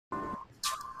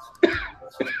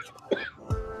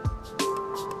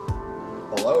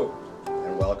Hello,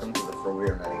 and welcome to the For We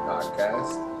Are Many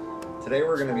podcast. Today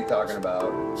we're going to be talking about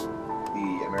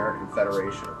the American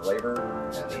Federation of Labor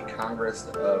and the Congress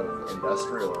of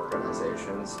Industrial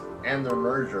Organizations and their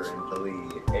merger into the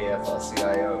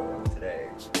AFL-CIO of today.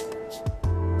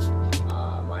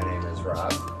 My name is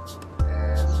Rob,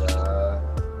 and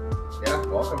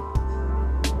welcome.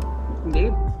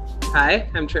 Indeed. Hi,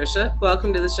 I'm Trisha.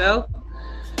 Welcome to the show.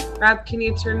 Rob, can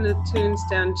you turn the tunes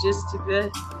down just a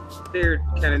bit? They're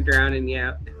kind of drowning you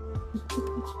out.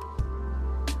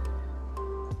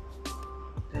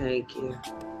 Thank you.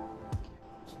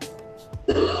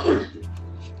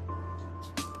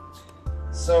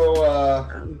 So,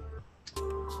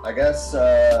 I guess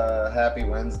happy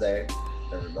Wednesday,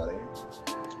 everybody.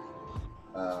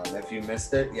 If you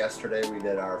missed it, yesterday we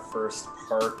did our first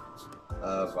part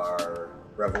of our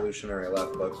Revolutionary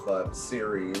Left Book Club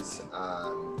series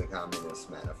on the Communist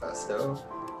Manifesto.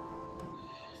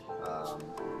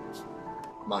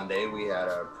 Monday we had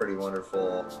a pretty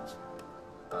wonderful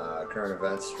current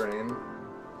events stream,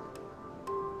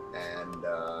 and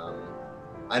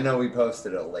I know we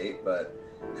posted it late, but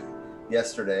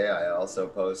yesterday I also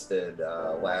posted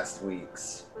last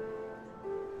week's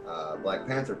Black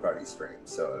Panther Party stream,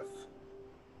 so if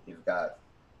you've got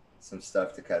some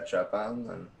stuff to catch up on,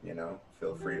 then,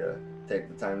 feel free to take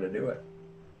the time to do it.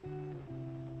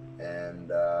 And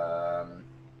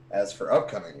as for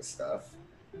upcoming stuff,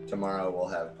 tomorrow we'll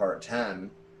have part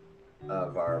 10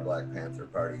 of our Black Panther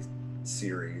Party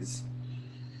series.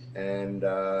 And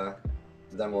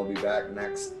then we'll be back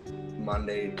next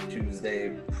Monday,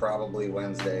 Tuesday, probably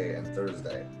Wednesday, and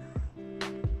Thursday.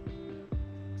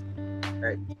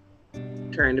 Right.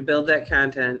 Trying to build that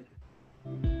content.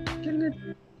 Getting a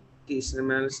decent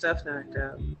amount of stuff knocked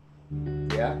out.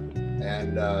 Yeah,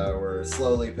 and we're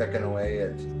slowly picking away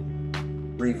at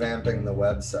revamping the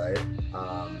website.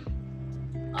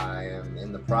 I am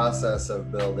in the process of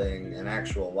building an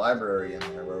actual library in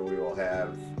there where we will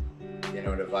have,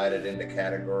 divided into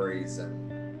categories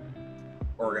and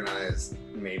organized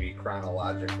maybe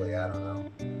chronologically, I don't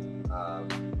know,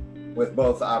 with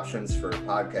both options for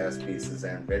podcast pieces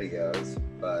and videos,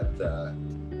 but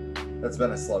that's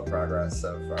been a slow progress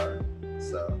so far,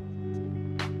 so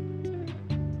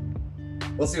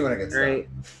we'll see when it gets done.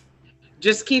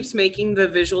 Just keeps making the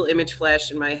visual image flash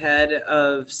in my head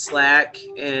of Slack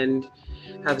and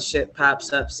how the shit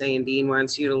pops up saying Dean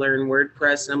wants you to learn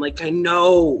WordPress, and I'm like, I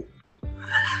know.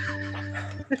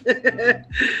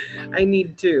 I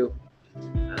need to.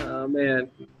 Oh man.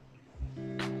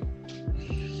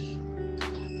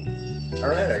 All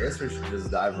right, I guess we should just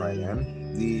dive right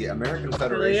in. The American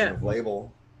Federation of Labor.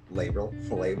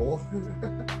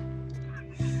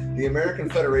 The American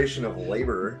Federation of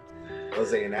Labor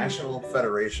was a national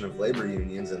federation of labor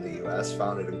unions in the U.S.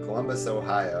 founded in Columbus,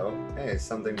 Ohio. Hey,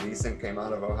 something decent came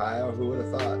out of Ohio. Who would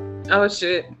have thought? Oh,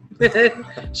 shit.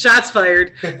 Shots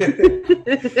fired. in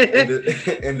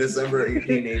December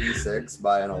 1886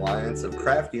 by an alliance of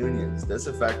craft unions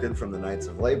disaffected from the Knights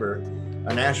of Labor,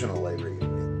 a national labor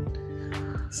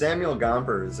union. Samuel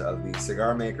Gompers of the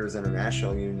Cigar Makers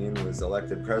International Union was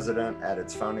elected president at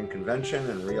its founding convention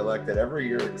and re-elected every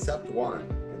year except one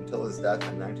until his death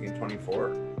in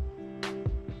 1924.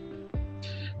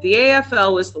 The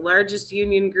AFL was the largest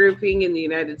union grouping in the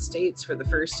United States for the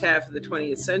first half of the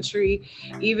 20th century,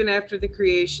 even after the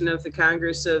creation of the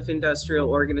Congress of Industrial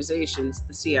Organizations,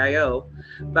 the CIO,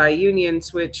 by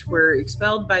unions which were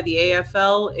expelled by the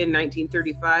AFL in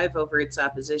 1935 over its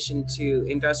opposition to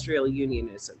industrial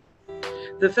unionism.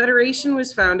 The Federation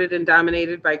was founded and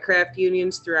dominated by craft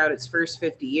unions throughout its first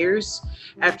 50 years,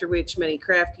 after which many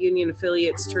craft union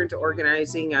affiliates turned to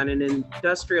organizing on an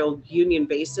industrial union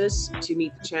basis to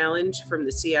meet the challenge from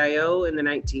the CIO in the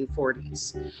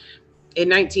 1940s. In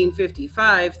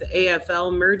 1955, the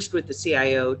AFL merged with the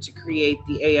CIO to create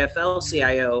the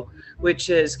AFL-CIO, which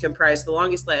has comprised the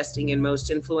longest lasting and most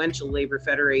influential labor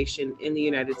federation in the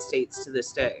United States to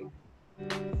this day.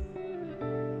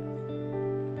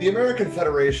 The American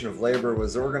Federation of Labor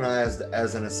was organized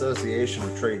as an association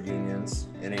of trade unions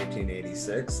in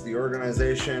 1886. The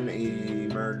organization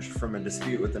emerged from a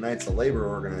dispute with the Knights of Labor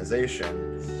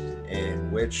organization,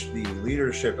 in which the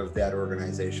leadership of that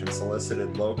organization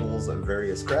solicited locals of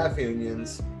various craft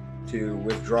unions to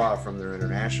withdraw from their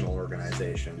international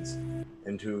organizations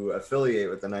and to affiliate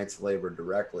with the Knights of Labor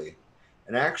directly,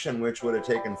 an action which would have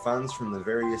taken funds from the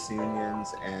various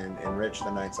unions and enriched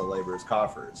the Knights of Labor's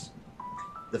coffers.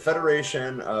 The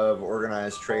Federation of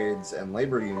Organized Trades and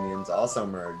Labor Unions also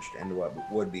merged into what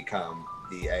would become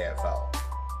the AFL.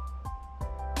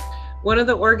 One of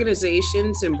the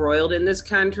organizations embroiled in this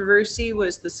controversy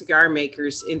was the Cigar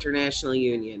Makers International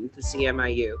Union, the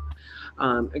CMIU,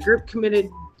 a group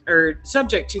committed or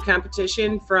subject to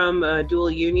competition from a dual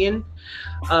union,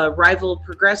 a rival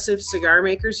Progressive Cigar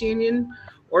Makers Union,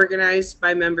 organized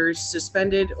by members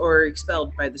suspended or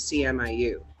expelled by the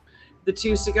CMIU. The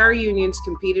two cigar unions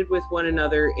competed with one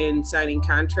another in signing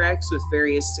contracts with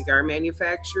various cigar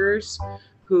manufacturers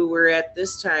who were at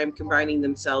this time combining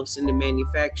themselves into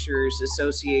manufacturers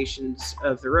associations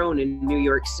of their own in New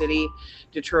York City,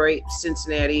 Detroit,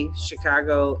 Cincinnati,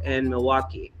 Chicago, and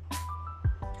Milwaukee.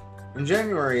 In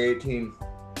January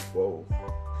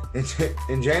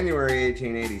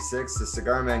 1886, the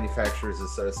Cigar Manufacturers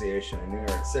Association in New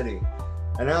York City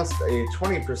announced a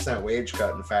 20% wage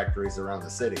cut in factories around the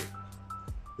city.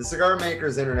 The Cigar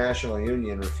Makers International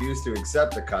Union refused to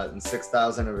accept the cut, and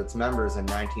 6,000 of its members in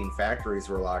 19 factories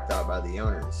were locked out by the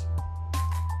owners.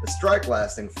 A strike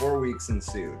lasting 4 weeks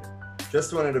ensued.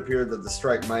 Just when it appeared that the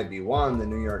strike might be won, the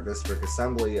New York District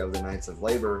Assembly of the Knights of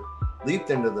Labor leaped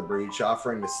into the breach,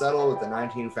 offering to settle with the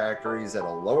 19 factories at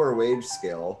a lower wage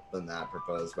scale than that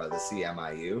proposed by the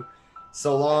CMIU,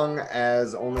 so long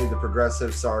as only the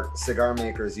Progressive Cigar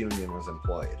Makers Union was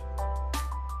employed.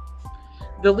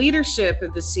 The leadership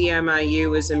of the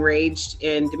CMIU was enraged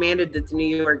and demanded that the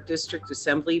New York District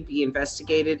Assembly be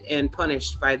investigated and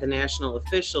punished by the national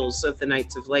officials of the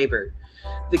Knights of Labor.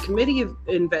 The Committee of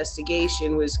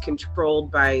Investigation was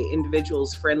controlled by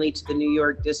individuals friendly to the New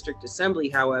York District Assembly,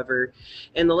 however,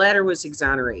 and the latter was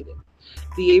exonerated.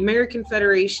 The American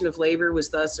Federation of Labor was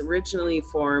thus originally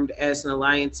formed as an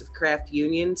alliance of craft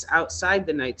unions outside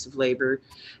the Knights of Labor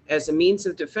as a means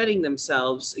of defending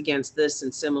themselves against this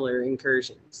and similar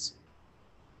incursions.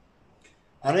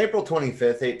 On April 25,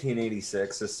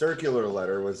 1886, a circular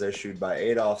letter was issued by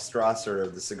Adolph Strasser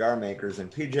of the Cigar Makers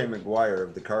and P.J. McGuire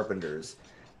of the Carpenters,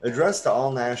 addressed to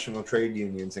all national trade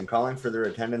unions and calling for their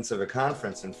attendance of a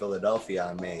conference in Philadelphia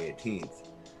on May 18th.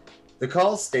 The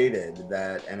call stated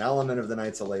that an element of the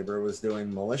Knights of Labor was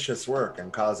doing malicious work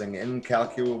and causing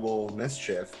incalculable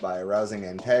mischief by arousing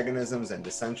antagonisms and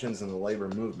dissensions in the labor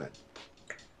movement.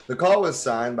 The call was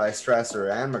signed by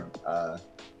Strasser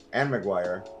and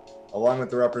McGuire, along with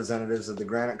the representatives of the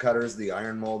granite cutters, the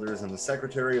iron molders, and the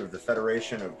secretary of the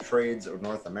Federation of Trades of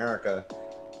North America,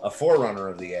 a forerunner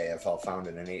of the AFL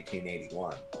founded in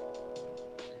 1881.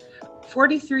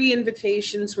 43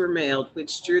 invitations were mailed,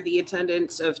 which drew the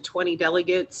attendance of 20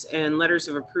 delegates and letters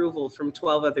of approval from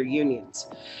 12 other unions.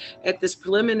 At this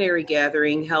preliminary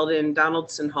gathering held in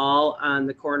Donaldson Hall on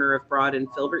the corner of Broad and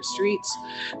Filbert Streets,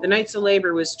 the Knights of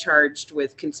Labor was charged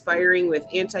with conspiring with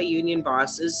anti-union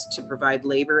bosses to provide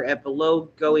labor at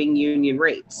below-going union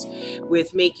rates,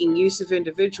 with making use of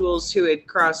individuals who had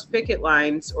crossed picket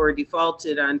lines or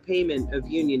defaulted on payment of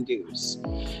union dues.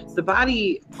 The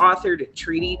body authored a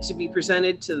treaty to be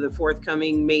presented to the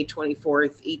forthcoming May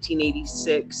 24th,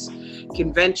 1886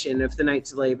 convention of the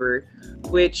Knights of Labor,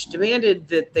 which demanded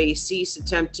that they cease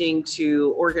attempting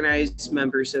to organize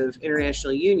members of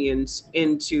international unions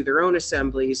into their own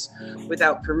assemblies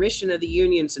without permission of the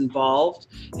unions involved,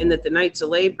 and that the Knights of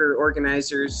Labor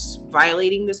organizers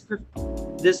violating this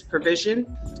provision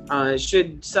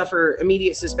should suffer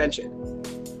immediate suspension.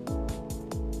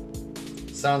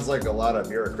 Sounds like a lot of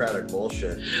bureaucratic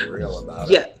bullshit, to be real about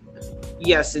it. Yeah.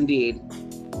 Yes, indeed.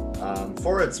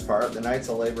 For its part, the Knights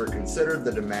of Labor considered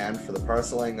the demand for the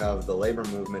parceling of the labor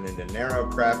movement into narrow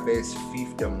craft-based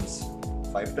fiefdoms,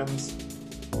 I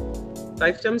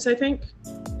think,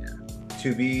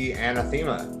 to be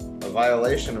anathema, a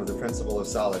violation of the principle of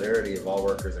solidarity of all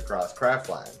workers across craft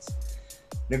lines.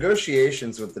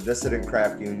 Negotiations with the dissident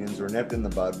craft unions were nipped in the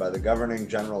bud by the governing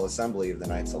General Assembly of the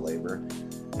Knights of Labor.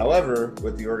 However,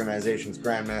 with the organization's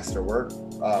Grandmaster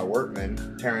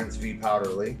workman, Terence V.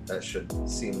 Powderly, that should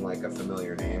seem like a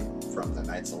familiar name from the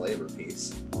Knights of Labor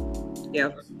piece,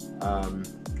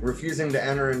 refusing to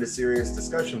enter into serious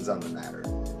discussions on the matter.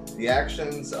 The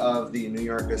actions of the New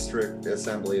York District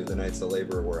Assembly of the Knights of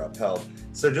Labor were upheld.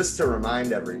 So just to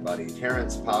remind everybody,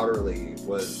 Terence Powderly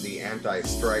was the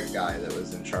anti-strike guy that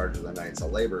was in charge of the Knights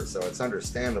of Labor, so it's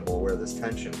understandable where this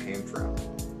tension came from.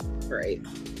 Right.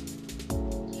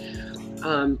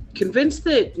 Convinced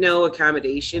that no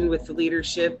accommodation with the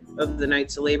leadership of the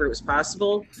Knights of Labor was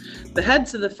possible, the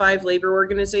heads of the 5 labor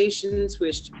organizations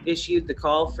which issued the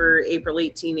call for April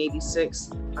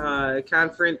 1886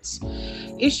 Conference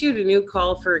issued a new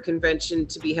call for a convention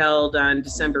to be held on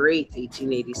December 8th,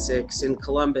 1886 in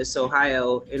Columbus,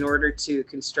 Ohio, in order to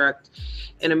construct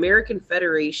an American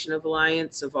Federation of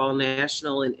Alliance of all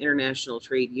national and international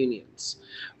trade unions.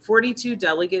 42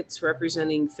 delegates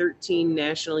representing 13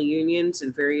 national unions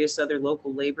and various other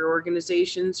local labor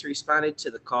organizations responded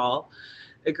to the call,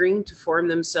 agreeing to form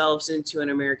themselves into an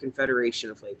American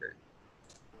Federation of Labor.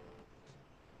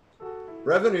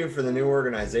 Revenue for the new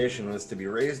organization was to be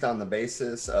raised on the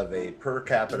basis of a per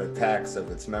capita tax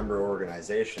of its member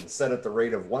organization set at the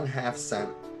rate of 1/2 cent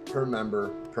per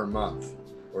member per month,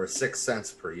 or 6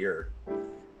 cents per year.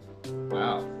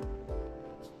 Wow.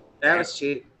 That was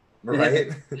cheap.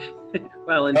 Right?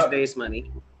 Well, in today's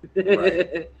money.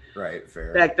 Right,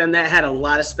 fair. Back then, that had a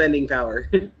lot of spending power.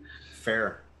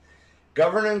 Fair.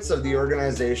 Governance of the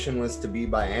organization was to be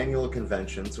by annual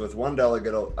conventions, with one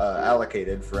delegate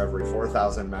allocated for every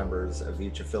 4,000 members of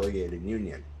each affiliated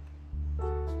union.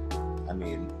 I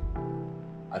mean,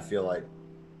 I feel like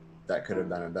that could have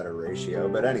been a better ratio,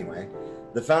 but anyway.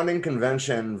 The founding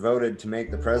convention voted to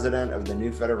make the president of the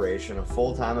new federation a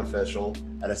full-time official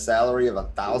at a salary of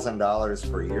 $1,000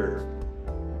 per year.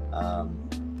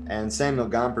 And Samuel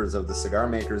Gompers of the Cigar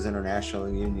Makers International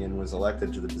Union was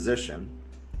elected to the position.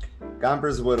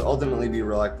 Gompers would ultimately be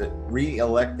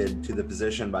re-elected to the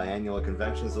position by annual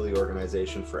conventions of the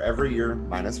organization for every year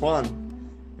minus one,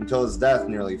 until his death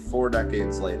nearly 4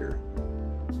 decades later.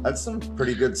 That's some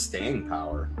pretty good staying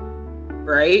power.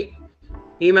 Right?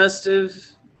 He must have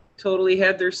totally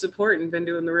had their support and been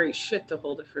doing the right shit to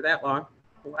hold it for that long.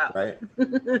 Wow. Right.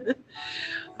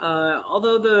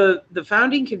 Although the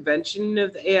founding convention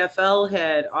of the AFL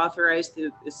had authorized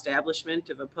the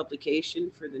establishment of a publication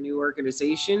for the new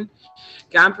organization,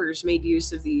 Gompers made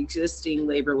use of the existing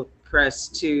labor press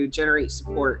to generate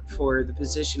support for the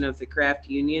position of the craft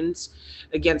unions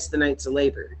against the Knights of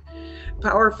Labor.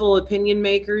 Powerful opinion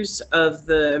makers of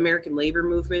the American labor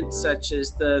movement, such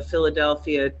as the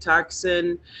Philadelphia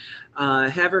Tocsin,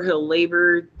 Haverhill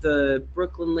Labor, the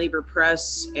Brooklyn Labor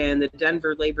Press, and the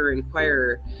Denver Labor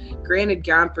Inquirer, granted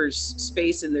Gompers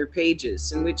space in their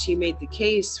pages, in which he made the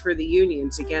case for the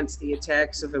unions against the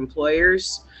attacks of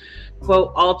employers,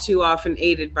 quote, all too often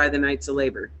aided by the Knights of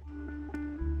Labor.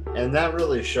 And that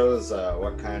really shows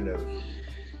what kind of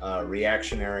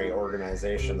reactionary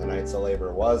organization the Knights of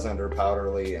Labor was under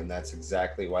Powderly, and that's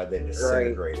exactly why they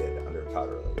disintegrated under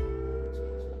Powderly.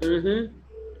 Mm-hmm.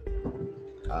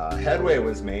 Headway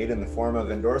was made in the form of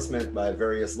endorsement by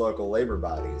various local labor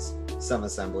bodies. Some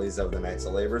assemblies of the Knights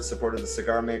of Labor supported the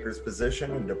cigar makers'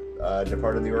 position and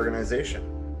departed the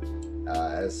organization.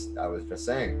 As I was just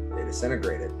saying, they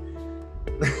disintegrated.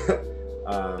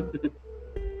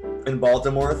 In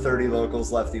Baltimore, 30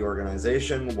 locals left the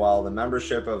organization, while the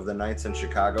membership of the Knights in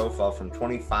Chicago fell from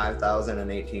 25,000 in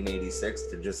 1886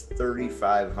 to just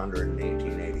 3,500 in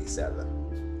 1887.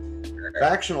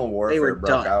 Factional warfare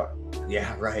broke out.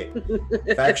 Yeah, right.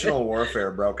 Factional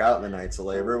warfare broke out in the Knights of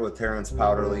Labor, with Terence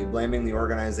Powderly blaming the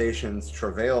organization's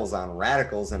travails on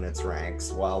radicals in its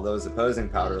ranks, while those opposing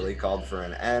Powderly called for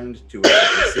an end to what they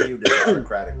perceived as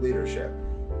autocratic leadership.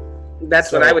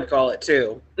 That's what I would call it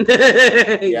too.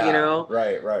 Yeah, you know?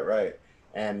 Right.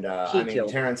 And I mean,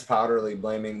 Terence Powderly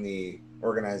blaming the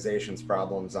organization's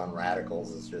problems on radicals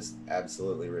is just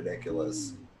absolutely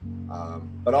ridiculous.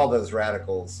 But all those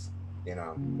radicals, you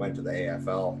know, went to the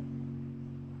AFL.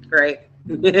 Right.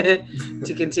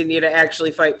 To continue to actually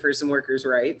fight for some workers'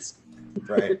 rights.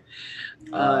 Right.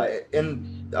 Yeah,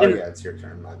 it's your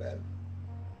turn, my bad.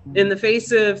 In the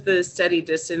face of the steady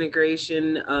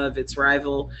disintegration of its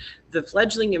rival, the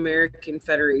fledgling American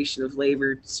Federation of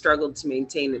Labor struggled to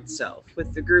maintain itself,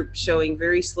 with the group showing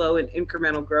very slow and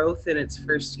incremental growth in its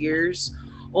first years,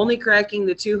 only cracking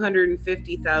the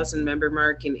 250,000 member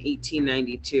mark in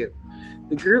 1892.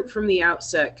 The group from the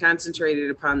outset concentrated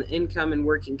upon the income and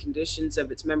working conditions of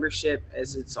its membership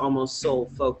as its almost sole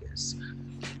focus.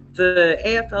 The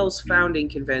AFL's founding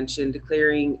convention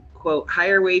declaring, quote,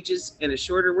 higher wages and a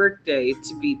shorter workday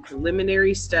to be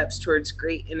preliminary steps towards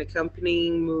great and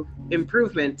accompanying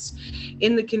improvements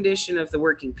in the condition of the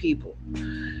working people.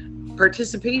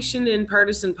 Participation in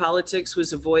partisan politics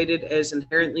was avoided as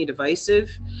inherently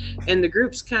divisive, and the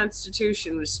group's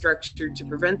constitution was structured to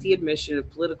prevent the admission of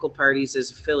political parties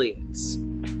as affiliates.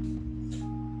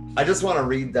 I just want to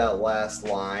read that last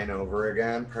line over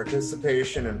again.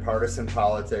 Participation in partisan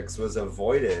politics was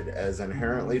avoided as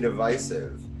inherently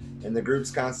divisive, and the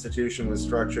group's constitution was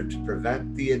structured to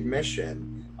prevent the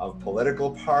admission of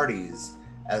political parties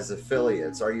as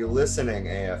affiliates. Are you listening,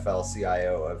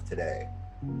 AFL-CIO of today?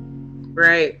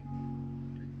 Right.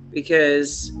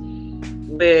 Because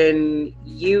when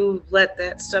you let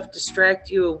that stuff distract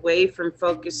you away from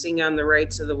focusing on the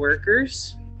rights of the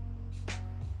workers,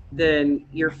 then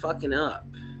you're fucking up.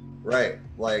 Right.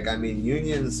 Like, I mean,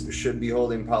 unions should be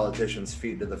holding politicians'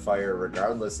 feet to the fire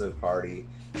regardless of party,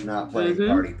 not playing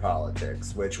party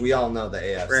politics, which we all know the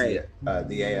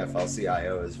the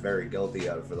AFL-CIO is very guilty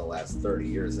of for the last 30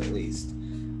 years at least.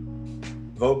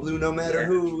 Vote blue no matter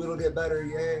who, it'll get better,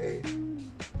 yay.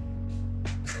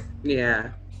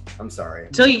 Yeah. I'm sorry.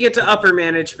 Until you get to upper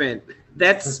management.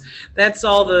 That's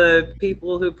all the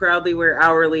people who proudly wear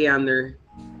hourly on their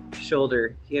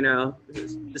shoulder, you know.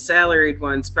 The salaried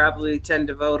ones probably tend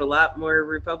to vote a lot more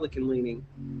Republican leaning.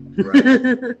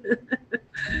 Right.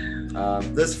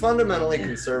 This fundamentally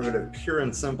conservative, pure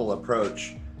and simple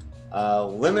approach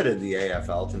limited the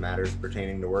AFL to matters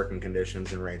pertaining to working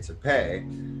conditions and rates of pay,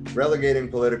 relegating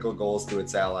political goals to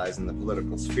its allies in the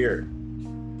political sphere.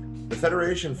 The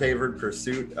Federation favored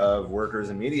pursuit of workers'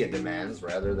 immediate demands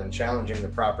rather than challenging the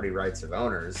property rights of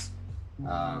owners,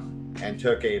 and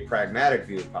took a pragmatic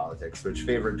view of politics, which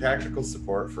favored tactical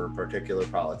support for particular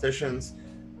politicians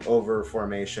over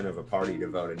formation of a party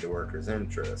devoted to workers'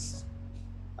 interests.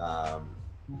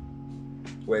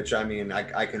 Which, I mean,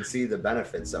 I can see the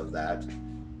benefits of that,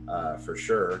 for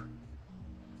sure,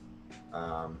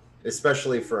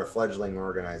 especially for a fledgling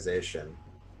organization.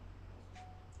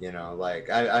 You know, like,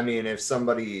 I mean, if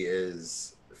somebody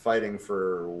is fighting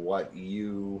for what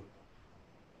you,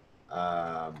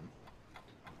 as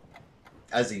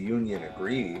a union,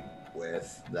 agree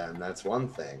with, then that's one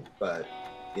thing. But,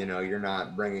 you know, you're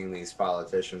not bringing these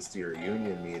politicians to your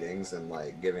union meetings and,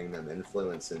 like, giving them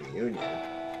influence in the union.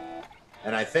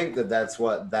 And I think that that's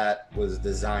what that was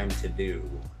designed to do,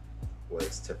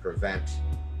 was to prevent,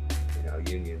 you know,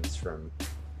 unions from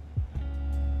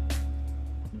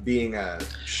being a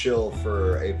shill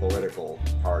for a political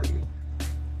party.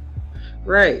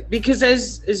 Right, because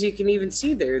as you can even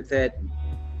see there, that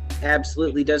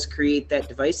absolutely does create that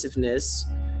divisiveness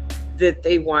that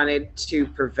they wanted to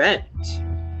prevent.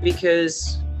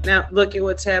 Because now look at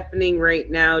what's happening right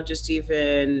now, just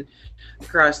even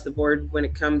across the board when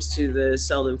it comes to the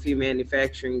seldom few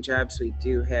manufacturing jobs we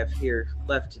do have here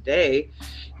left today.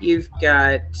 You've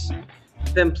got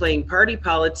them playing party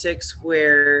politics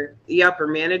where the upper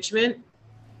management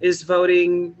is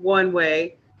voting one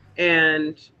way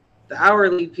and the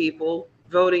hourly people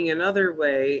voting another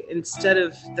way, instead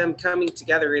of them coming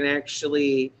together and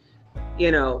actually,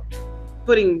 you know,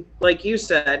 putting, like you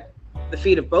said, the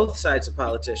feet of both sides of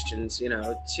politicians, you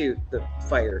know, to the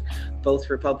fire, both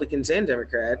Republicans and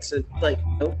Democrats. Like,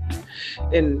 nope.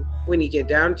 And when you get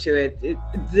down to it,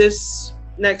 this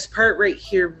next part right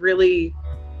here really,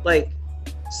 like,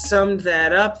 summed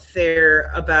that up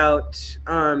there about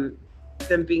them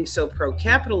being so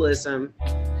pro-capitalism.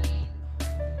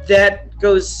 That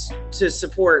goes to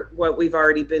support what we've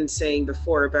already been saying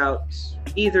before about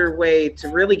either way to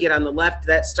really get on the left,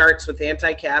 that starts with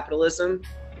anti-capitalism.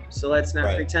 So let's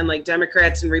not pretend like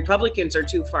Democrats and Republicans are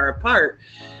too far apart.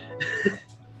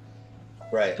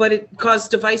 Right. But it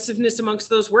caused divisiveness amongst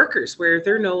those workers where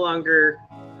they're no longer,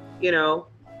 you know,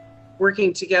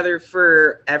 working together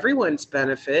for everyone's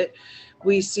benefit.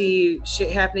 We see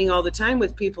shit happening all the time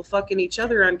with people fucking each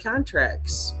other on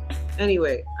contracts.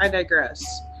 Anyway, I digress.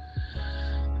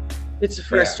 It's a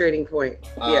frustrating point.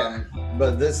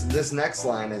 But this next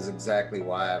line is exactly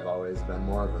why I've always been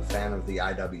more of a fan of the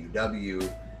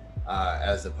IWW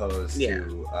as opposed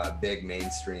to a big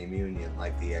mainstream union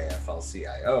like the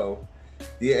AFL-CIO.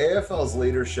 The AFL's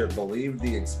leadership believed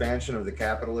the expansion of the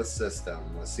capitalist system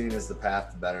was seen as the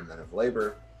path to betterment of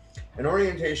labor, an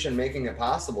orientation making it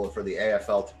possible for the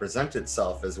AFL to present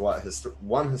itself as what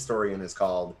one historian has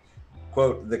called,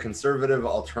 quote, the conservative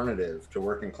alternative to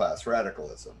working class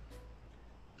radicalism.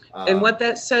 And what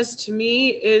that says to me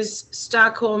is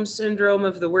Stockholm syndrome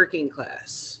of the working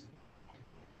class.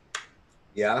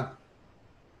 Yeah.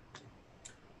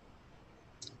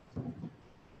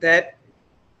 That's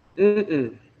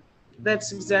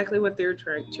exactly what they're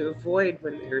trying to avoid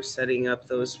when they're setting up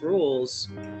those rules.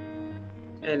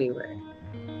 Anyway,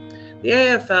 the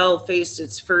AFL faced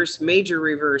its first major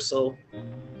reversal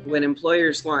when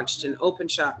employers launched an open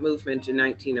shop movement in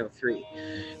 1903,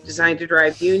 designed to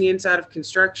drive unions out of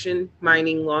construction,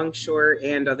 mining, longshore,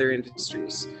 and other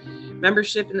industries.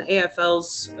 Membership in the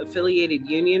AFL's affiliated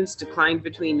unions declined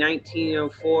between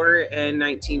 1904 and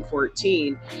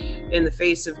 1914 in the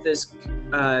face of this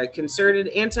concerted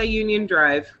anti-union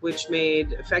drive, which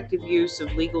made effective use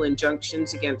of legal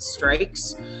injunctions against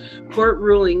strikes, court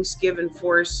rulings given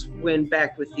force when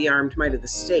backed with the armed might of the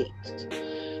state.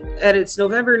 At its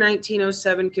November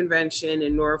 1907 convention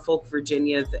in Norfolk,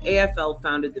 Virginia, the AFL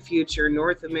founded the future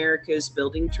North America's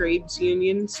Building Trades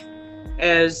Unions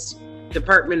as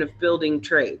Department of Building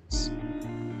Trades.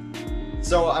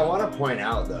 So I want to point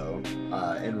out, though,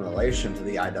 in relation to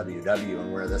the IWW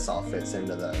and where this all fits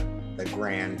into the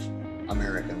grand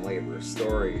American labor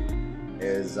story,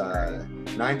 is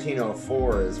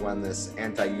 1904 is when this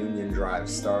anti-union drive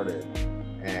started.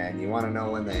 And you want to know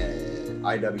when the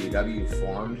IWW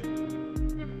formed?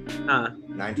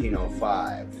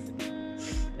 1905.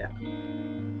 Yeah.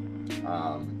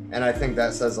 And I think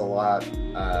that says a lot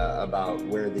about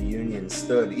where the union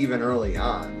stood, even early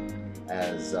on,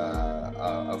 as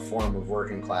a form of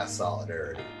working class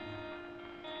solidarity.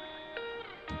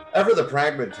 Ever the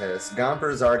pragmatist,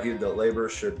 Gompers argued that labor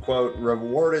should, quote,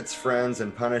 reward its friends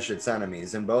and punish its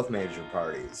enemies in both major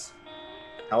parties.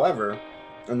 However,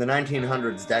 in the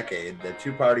 1900s decade, the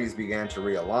two parties began to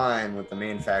realign, with the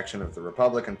main faction of the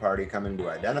Republican Party coming to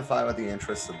identify with the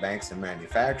interests of banks and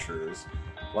manufacturers,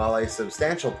 while a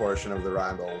substantial portion of the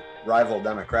rival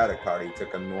Democratic Party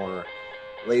took a more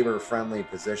labor-friendly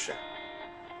position.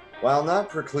 While not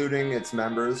precluding its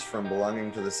members from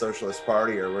belonging to the Socialist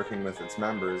Party or working with its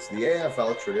members, the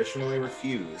AFL traditionally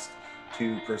refused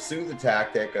to pursue the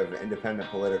tactic of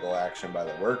independent political action by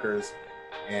the workers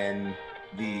in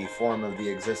the form of the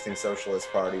existing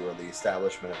Socialist Party or the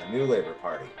establishment of a new Labor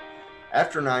Party.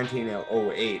 After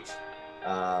 1908,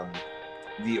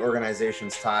 the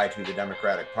organization's tie to the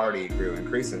Democratic Party grew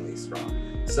increasingly strong.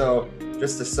 So,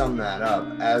 just to sum that up,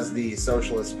 as the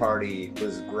Socialist Party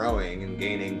was growing and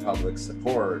gaining public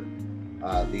support,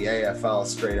 the AFL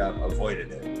straight up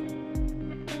avoided it.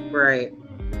 Right.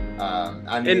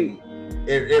 I mean,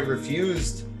 it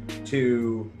refused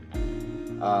to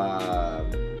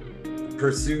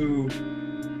pursue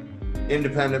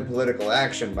independent political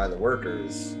action by the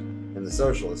workers in the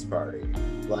Socialist Party.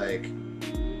 Like,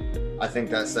 I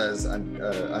think that says I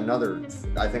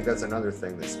think that's another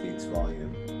thing that speaks volume.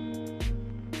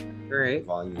 Right.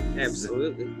 Volumes.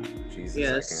 Absolutely. Jesus,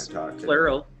 yes. I can't talk today.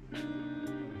 Plural.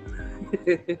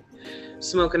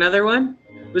 Smoke another one?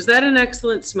 Was that an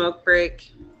excellent smoke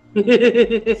break?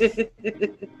 It's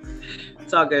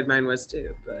all good. Mine was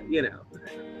too, but you know.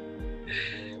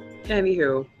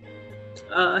 Anywho,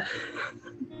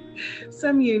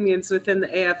 some unions within the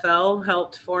AFL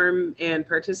helped form and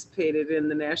participated in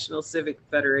the National Civic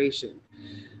Federation.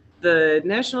 The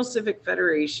National Civic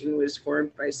Federation was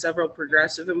formed by several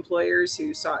progressive employers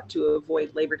who sought to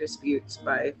avoid labor disputes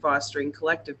by fostering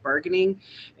collective bargaining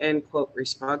and, quote,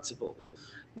 responsible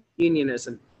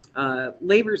unionism.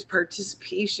 Labor's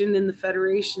participation in the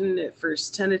Federation, at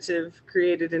first tentative,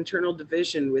 created internal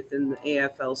division within the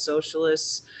AFL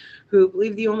Socialists, who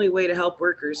believed the only way to help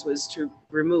workers was to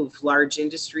remove large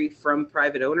industry from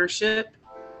private ownership,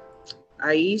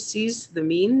 i.e. seize the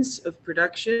means of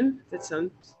production. That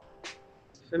sounds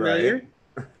familiar.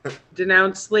 Right.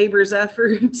 Denounce labor's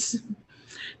efforts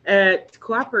at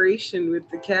cooperation with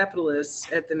the capitalists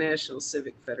at the National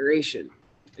Civic Federation.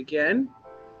 Again,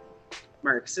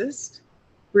 Marxist.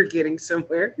 We're getting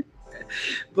somewhere.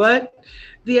 But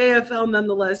the AFL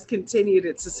nonetheless continued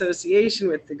its association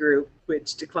with the group,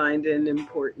 which declined in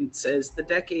importance as the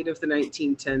decade of the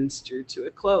 1910s drew to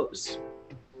a close.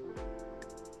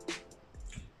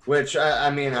 Which, I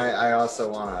mean, I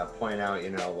also want to point out, you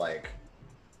know, like,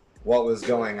 what was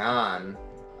going on.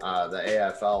 The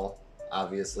AFL,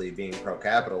 obviously being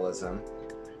pro-capitalism,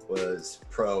 was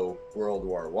pro-World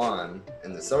War I,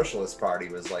 and the Socialist Party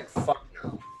was like, fuck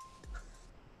no.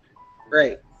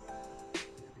 Right.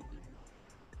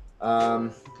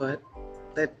 But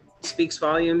that speaks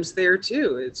volumes there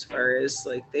too, as far as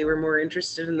like they were more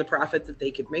interested in the profit that they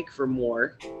could make from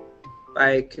war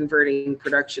by converting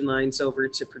production lines over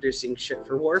to producing shit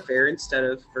for warfare instead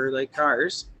of for like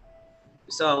cars.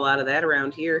 We saw a lot of that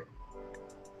around here.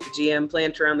 The GM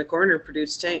plant around the corner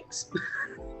produced tanks,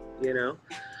 you know.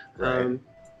 Right.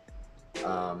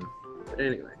 But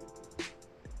anyway.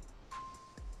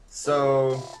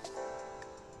 So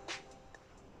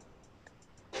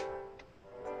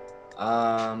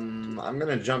I'm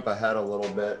gonna jump ahead a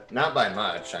little bit, not by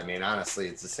much. I mean, honestly,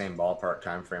 it's the same ballpark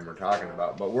time frame we're talking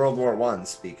about. But World War I,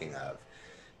 speaking of,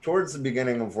 towards the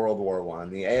beginning of World War I,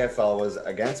 the AFL was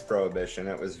against prohibition.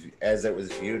 It was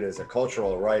viewed as a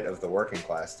cultural right of the working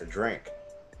class to drink.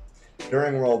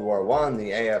 During World War I,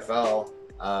 the AFL,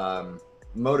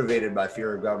 motivated by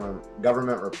fear of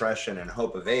government repression and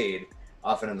hope of aid,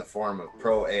 often in the form of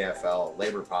pro-AFL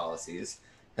labor policies,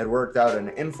 had worked out an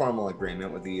informal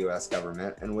agreement with the U.S.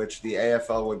 government in which the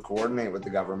AFL would coordinate with the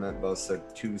government both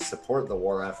to support the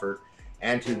war effort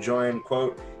and to join,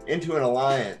 quote, into an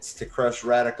alliance to crush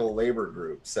radical labor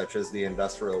groups such as the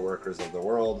Industrial Workers of the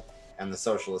World and the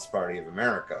Socialist Party of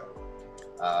America.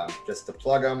 Just to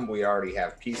plug them, we already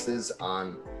have pieces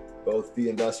on both the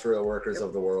Industrial Workers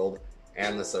of the World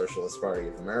and the Socialist Party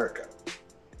of America.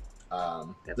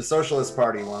 The Socialist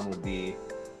Party one would be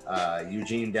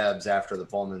Eugene Debs after the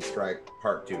Pullman strike,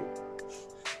 part 2.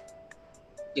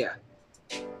 Yeah.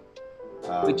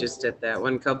 We just did that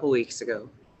one a couple weeks ago.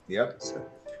 Yep. So,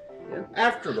 yeah.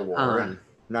 After the war in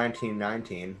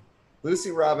 1919,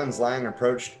 Lucy Robbins Lang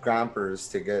approached Gompers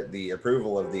to get the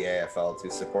approval of the AFL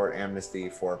to support amnesty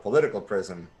for political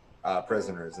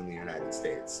prisoners in the United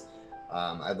States.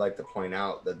 I'd like to point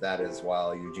out that is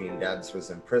while Eugene Debs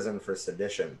was in prison for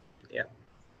sedition. Yeah.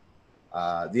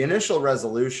 The initial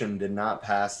resolution did not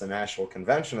pass the National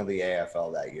Convention of the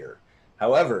AFL that year.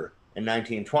 However, in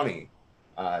 1920,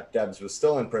 Debs was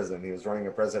still in prison. He was running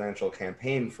a presidential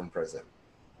campaign from prison.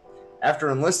 After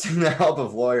enlisting the help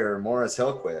of lawyer Morris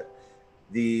Hillquit,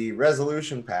 the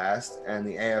resolution passed and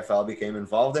the AFL became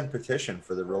involved in petition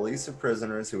for the release of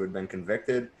prisoners who had been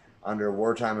convicted under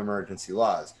wartime emergency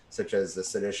laws, such as the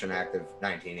Sedition Act of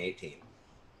 1918.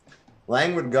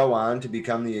 Lang would go on to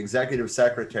become the executive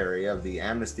secretary of the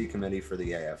Amnesty Committee for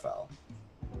the AFL.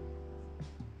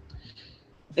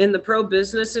 In the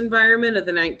pro-business environment of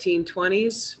the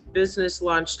 1920s, business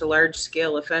launched a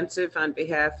large-scale offensive on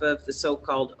behalf of the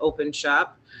so-called open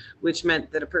shop, which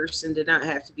meant that a person did not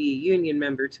have to be a union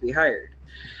member to be hired.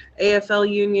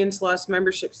 AFL unions lost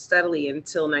membership steadily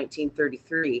until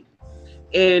 1933.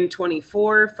 In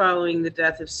 24, following the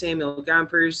death of Samuel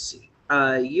Gompers,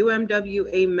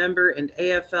 UMWA member and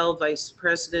AFL Vice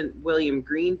President William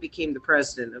Green became the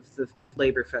president of the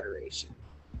Labor Federation.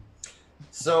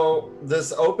 So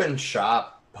this open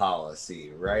shop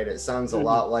policy, right? It sounds a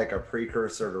lot like a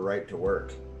precursor to right to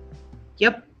work.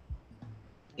 Yep.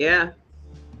 Yeah,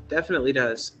 definitely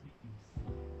does.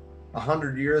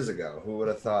 100 years ago, who would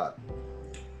have thought?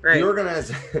 Right. The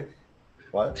organization...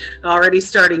 What? Already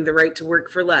starting the right to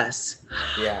work for less.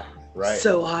 Yeah, right.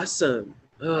 So awesome.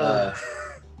 The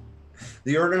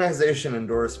organization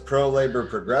endorsed pro-labor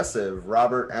progressive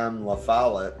Robert M. La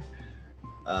Follette,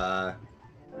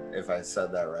 if I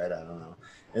said that right, I don't know,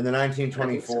 in the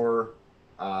 1924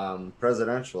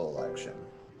 presidential election.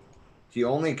 He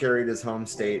only carried his home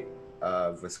state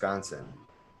of Wisconsin.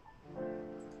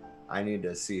 I need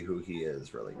to see who he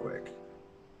is really quick.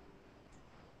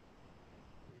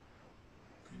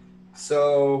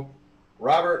 So,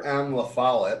 Robert M. La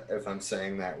Follette, if I'm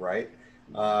saying that right,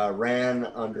 ran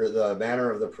under the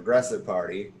banner of the Progressive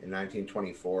Party in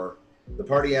 1924. The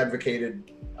party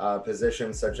advocated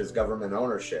positions such as government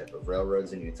ownership of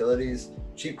railroads and utilities,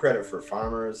 cheap credit for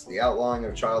farmers, the outlawing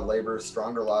of child labor,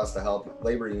 stronger laws to help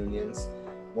labor unions,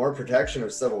 more protection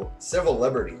of civil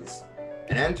liberties,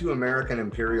 an end to American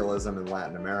imperialism in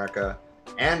Latin America,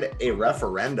 and a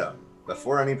referendum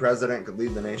before any president could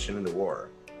lead the nation into war.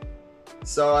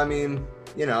 So, I mean,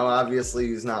 you know, obviously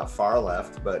he's not far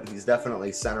left, but he's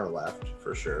definitely center left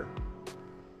for sure.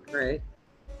 Right.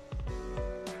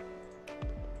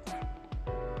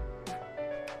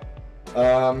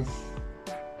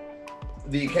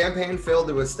 The campaign failed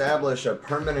to establish a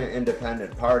permanent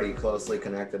independent party closely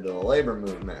connected to the labor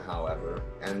movement, however,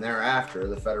 and thereafter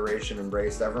the Federation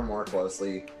embraced ever more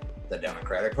closely the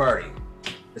Democratic Party,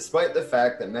 despite the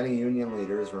fact that many union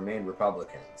leaders remained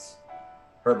Republicans.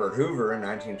 Herbert Hoover in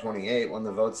 1928 won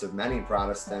the votes of many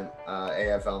Protestant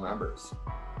AFL members.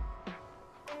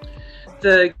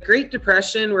 The Great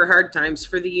Depression were hard times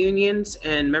for the unions,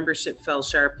 and membership fell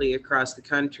sharply across the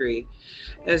country.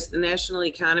 As the national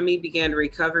economy began to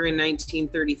recover in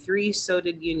 1933, so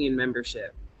did union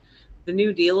membership. The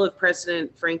New Deal of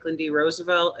President Franklin D.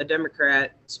 Roosevelt, a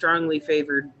Democrat, strongly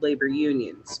favored labor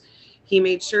unions. He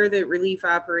made sure that relief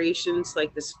operations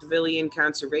like the Civilian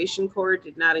Conservation Corps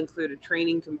did not include a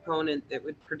training component that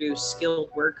would produce skilled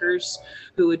workers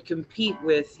who would compete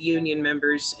with union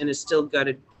members in a still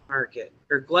glutted market.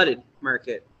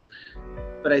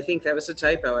 But I think that was a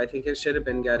typo. I think it should have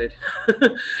been gutted.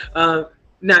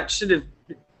 Not should have,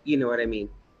 you know what I mean.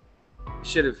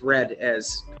 Should have read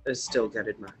as a still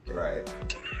gutted market.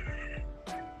 Right.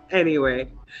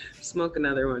 Anyway, smoke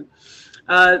another one.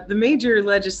 The major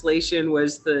legislation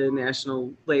was the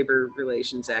National Labor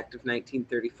Relations Act of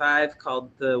 1935,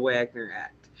 called the Wagner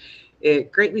Act.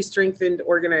 It greatly strengthened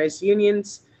organized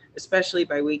unions, especially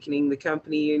by weakening the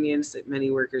company unions that many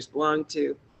workers belonged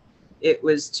to. It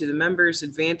was to the members'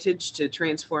 advantage to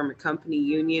transform a company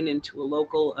union into a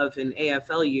local of an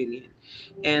AFL union,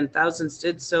 and thousands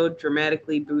did so,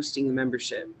 dramatically boosting the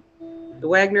membership. The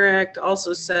Wagner Act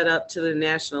also set up to the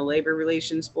National Labor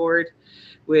Relations Board,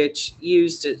 which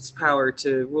used its power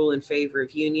to rule in favor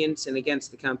of unions and against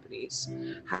the companies.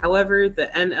 However, the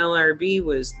NLRB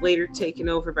was later taken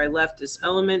over by leftist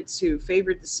elements who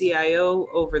favored the CIO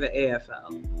over the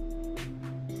AFL.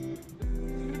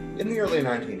 In the early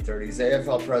 1930s,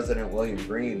 AFL President William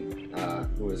Green,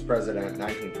 who was president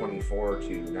 1924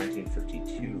 to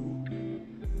 1952,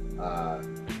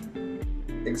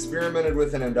 experimented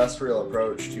with an industrial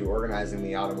approach to organizing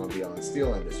the automobile and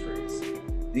steel industries.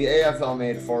 The AFL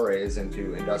made forays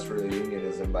into industrial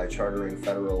unionism by chartering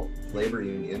federal labor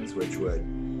unions, which would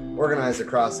organize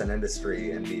across an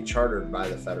industry and be chartered by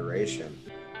the Federation,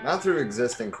 not through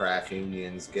existing craft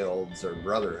unions, guilds, or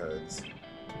brotherhoods.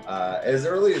 As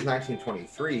early as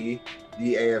 1923,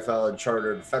 the AFL had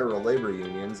chartered federal labor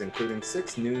unions, including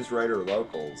 6 newswriter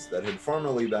locals that had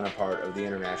formerly been a part of the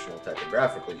International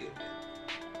Typographical Union.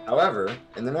 However,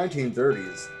 in the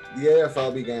 1930s, the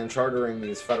AFL began chartering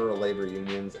these federal labor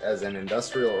unions as an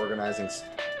industrial organizing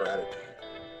strategy.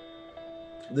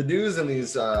 The dues in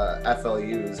these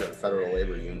FLUs, or federal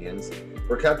labor unions,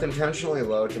 were kept intentionally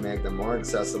low to make them more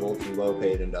accessible to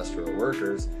low-paid industrial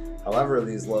workers. However,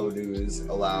 these low dues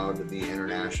allowed the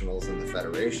internationals and the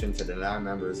Federation to deny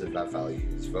members of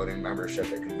FLUs voting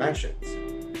membership at conventions.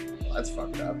 Well, that's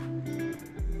fucked up.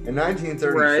 In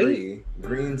 1933,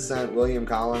 Green sent William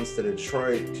Collins to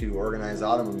Detroit to organize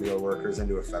automobile workers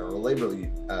into a federal labor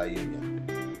union.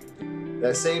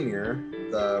 That same year,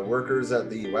 the workers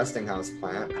at the Westinghouse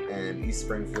plant in East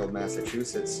Springfield,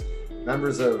 Massachusetts,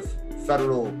 members of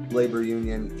Federal Labor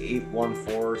Union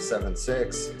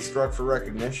 81476, struck for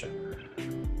recognition.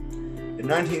 In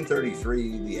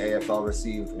 1933, the AFL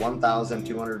received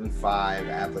 1,205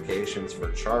 applications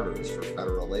for charters for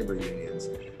federal labor unions,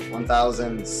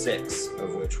 1,006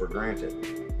 of which were granted.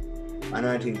 By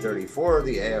 1934,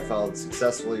 the AFL had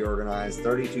successfully organized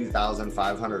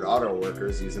 32,500 auto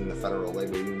workers using the Federal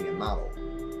Labor Union model.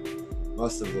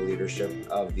 Most of the leadership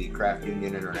of the craft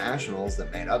union internationals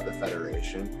that made up the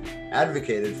Federation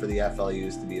advocated for the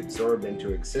FLUs to be absorbed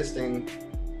into existing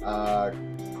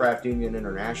craft union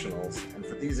internationals, and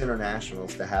for these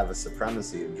internationals to have a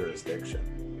supremacy of jurisdiction.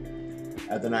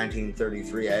 At the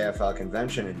 1933 AFL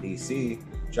convention in DC,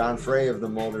 John Frey of the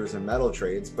Molders and Metal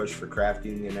Trades pushed for craft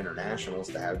union internationals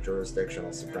to have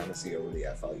jurisdictional supremacy over the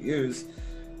FLUs.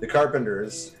 The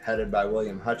Carpenters, headed by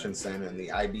William Hutchinson, and the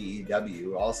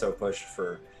IBEW also pushed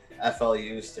for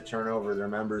FLUs to turn over their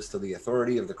members to the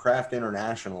authority of the craft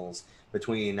internationals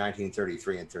between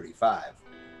 1933 and 35.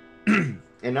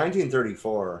 In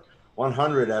 1934,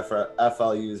 100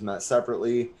 FLUs met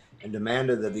separately and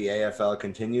demanded that the AFL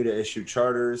continue to issue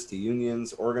charters to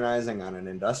unions organizing on an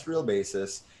industrial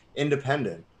basis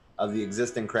independent of the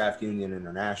existing craft union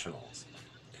internationals.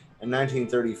 In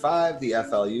 1935, the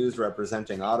FLUs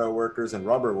representing auto workers and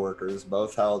rubber workers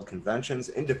both held conventions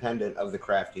independent of the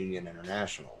craft union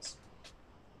internationals.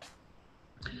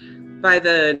 By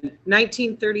the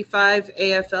 1935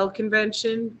 AFL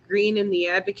convention, Green and the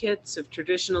advocates of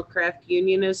traditional craft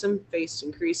unionism faced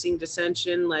increasing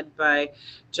dissension led by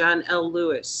John L.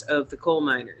 Lewis of the coal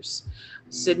miners,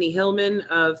 Sidney Hillman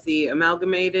of the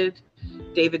Amalgamated,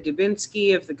 David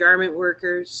Dubinsky of the garment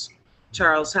workers,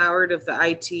 Charles Howard of the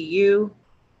ITU,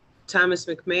 Thomas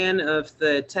McMahon of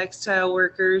the textile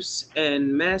workers,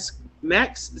 and Max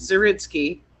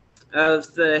Zaritsky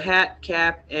of the hat,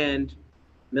 cap, and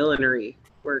millinery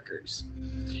workers,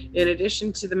 in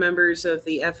addition to the members of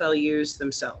the FLUs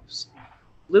themselves.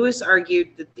 Lewis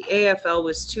argued that the AFL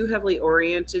was too heavily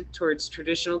oriented towards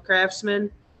traditional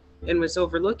craftsmen and was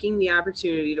overlooking the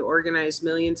opportunity to organize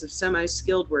millions of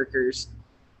semi-skilled workers,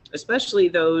 especially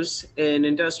those in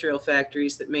industrial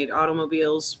factories that made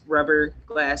automobiles, rubber,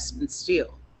 glass, and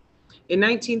steel. In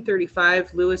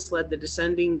 1935, Lewis led the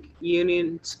dissenting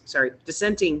unions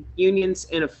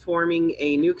in forming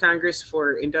a new Congress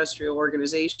for Industrial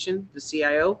Organization, the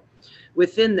CIO,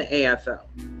 within the AFL.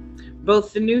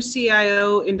 Both the new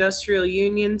CIO industrial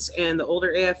unions and the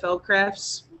older AFL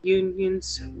crafts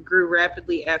unions grew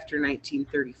rapidly after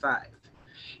 1935.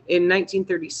 In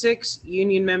 1936,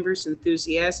 union members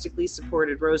enthusiastically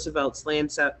supported Roosevelt's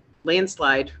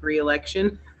landslide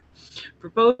re-election.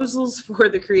 Proposals for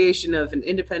the creation of an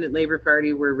independent labor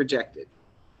party were rejected.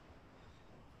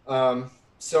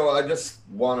 So I just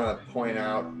want to point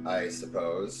out, I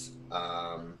suppose,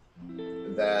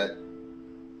 that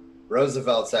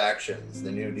Roosevelt's actions,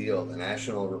 the New Deal, the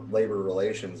National Labor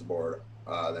Relations Board,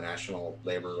 the National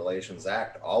Labor Relations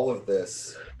Act, all of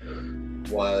this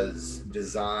was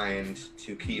designed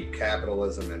to keep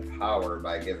capitalism in power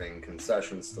by giving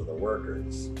concessions to the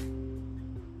workers.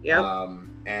 Yep.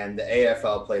 and the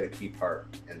AFL played a key part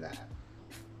in that.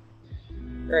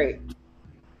 Right.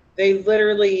 They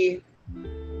literally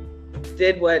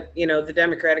did what, the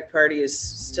Democratic Party is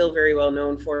still very well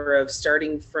known for, of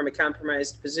starting from a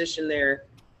compromised position there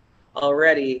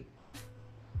already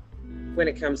when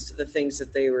it comes to the things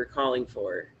that they were calling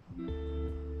for.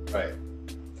 Right.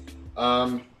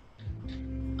 I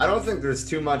don't think there's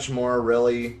too much more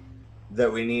really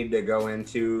that we need to go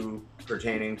into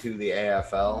pertaining to the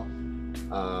AFL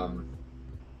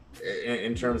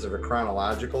in terms of a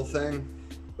chronological thing.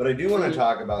 But I do want to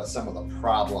talk about some of the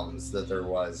problems that there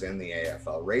was in the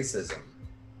AFL. Racism.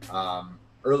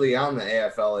 Early on, the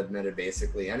AFL admitted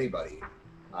basically anybody.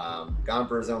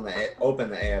 Gompers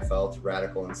opened the AFL to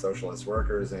radical and socialist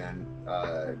workers, and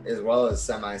as well as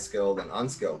semi-skilled and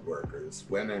unskilled workers.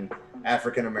 Women,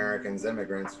 African Americans,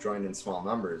 immigrants joined in small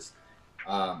numbers.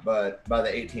 But by the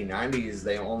 1890s,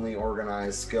 they only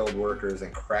organized skilled workers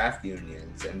and craft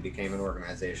unions and became an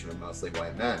organization of mostly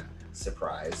white men.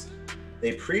 Surprise.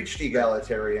 They preached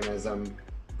egalitarianism,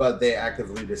 but they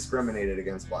actively discriminated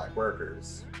against black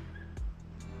workers.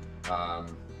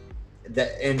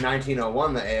 In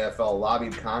 1901, the AFL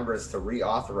lobbied Congress to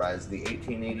reauthorize the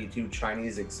 1882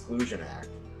 Chinese Exclusion Act.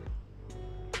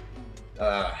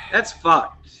 That's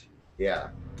fucked. Yeah.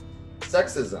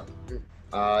 Sexism.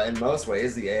 In most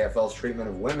ways, the AFL's treatment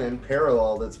of women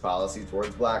paralleled its policy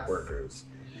towards black workers.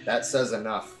 That says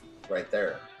enough right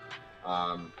there.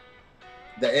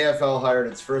 The AFL hired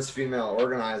its first female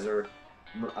organizer,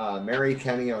 Mary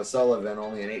Kenny O'Sullivan,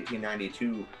 only in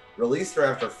 1892, released her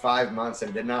after 5 months,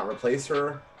 and did not replace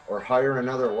her or hire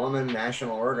another woman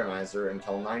national organizer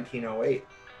until 1908.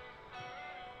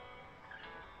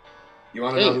 You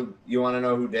want to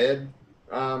know who did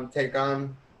take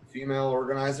on female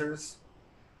organizers?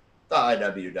 The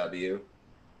IWW.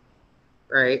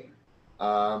 Right.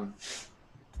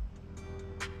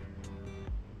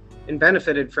 And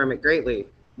benefited from it greatly.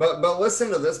 But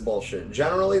listen to this bullshit.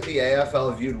 Generally, the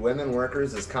AFL viewed women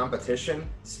workers as competition,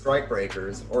 strike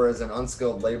breakers, or as an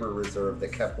unskilled labor reserve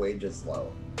that kept wages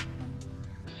low.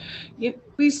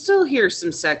 We still hear some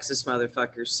sexist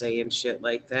motherfuckers saying shit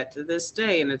like that to this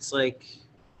day, and it's like,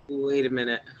 wait a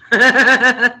minute.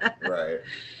 Right.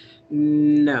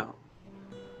 No.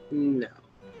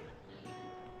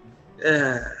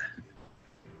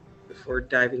 Before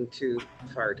diving too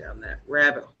far down that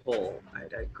rabbit hole, I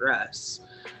digress.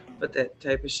 But that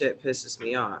type of shit pisses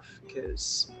me off,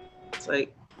 because it's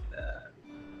like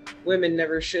women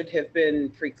never should have been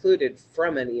precluded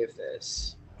from any of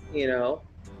this,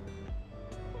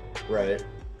 Right.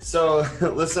 So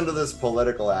listen to this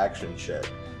political action shit.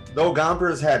 Though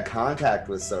Gompers had contact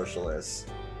with socialists,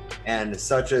 and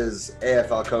such as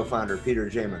AFL co-founder Peter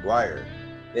J. McGuire,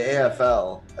 the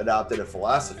AFL adopted a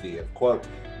philosophy of, quote,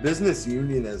 business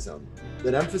unionism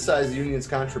that emphasized unions'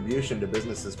 contribution to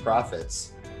businesses'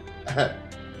 profits.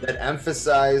 That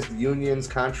emphasized unions'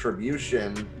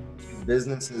 contribution to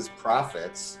businesses'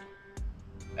 profits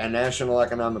and national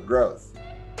economic growth.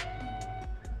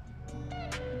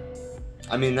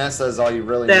 I mean, that says all you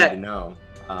really need to know.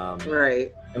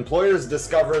 Right. Employers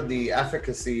discovered the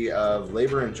efficacy of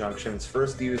labor injunctions,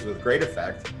 first used with great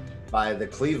effect by the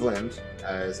Cleveland,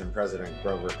 as in President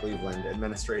Grover Cleveland,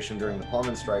 administration during the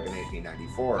Pullman strike in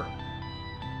 1894.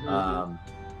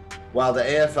 While the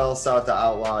AFL sought to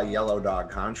outlaw yellow dog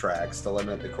contracts to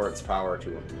limit the court's power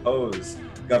to impose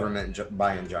government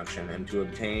by injunction and to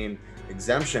obtain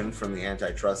exemption from the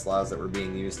antitrust laws that were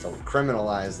being used to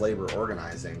criminalize labor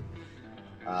organizing,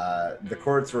 the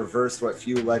courts reversed what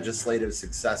few legislative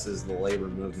successes the labor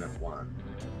movement won.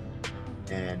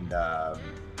 And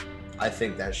I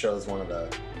think that shows one of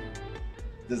the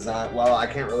design, well, I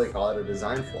can't really call it a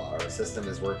design flaw. Our system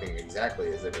is working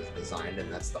exactly as it is designed,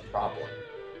 and that's the problem.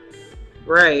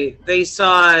 Right. They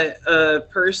saw a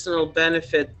personal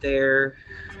benefit there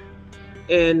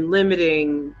in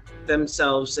limiting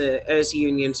themselves as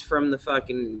unions from the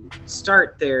fucking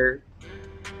start there,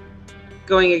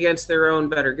 going against their own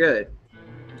better good.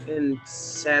 And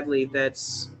sadly,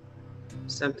 that's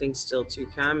something still too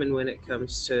common when it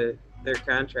comes to their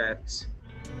contracts.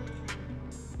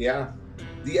 Yeah.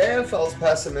 The AFL's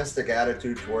pessimistic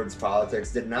attitude towards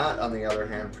politics did not, on the other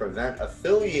hand, prevent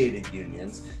affiliated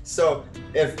unions. So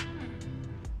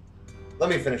let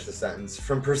me finish the sentence,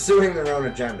 from pursuing their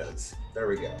own agendas. There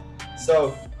we go.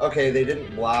 So, okay, they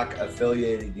didn't block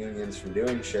affiliated unions from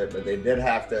doing shit, but they did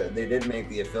make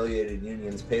the affiliated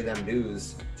unions pay them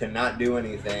dues to not do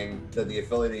anything that the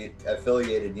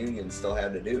affiliated unions still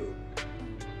had to do.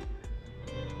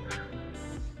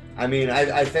 I mean,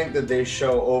 I think that they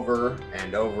show over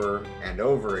and over and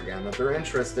over again that their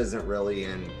interest isn't really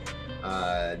in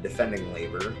defending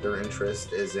labor. Their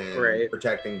interest is in Right.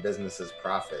 protecting businesses'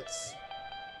 profits.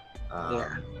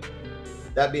 Yeah.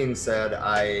 That being said,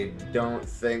 I don't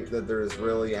think that there's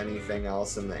really anything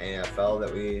else in the AFL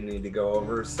that we need to go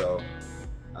over, so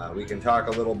we can talk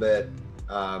a little bit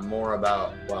more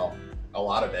about, well, a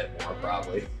lot of it more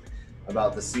probably,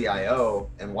 about the CIO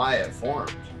and why it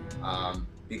formed.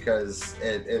 Because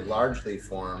it largely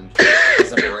formed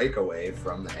as a breakaway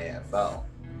from the AFL,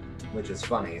 which is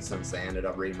funny since they ended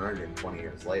up re-merging 20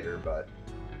 years later. But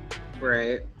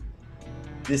Right.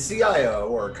 the CIO,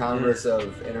 or Congress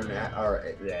of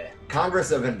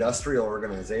Congress of Industrial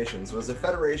Organizations, was a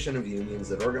federation of unions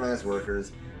that organized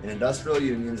workers in industrial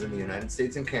unions in the United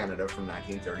States and Canada from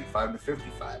 1935 to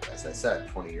 55, as I said,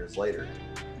 20 years later.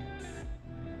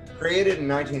 Created in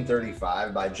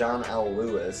 1935 by John L.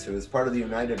 Lewis, who was part of the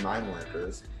United Mine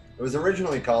Workers, it was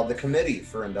originally called the Committee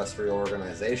for Industrial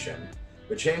Organization,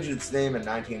 but changed its name in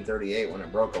 1938 when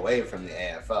it broke away from the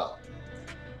AFL.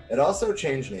 It also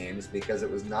changed names because it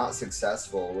was not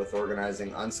successful with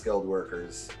organizing unskilled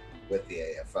workers with the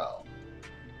AFL.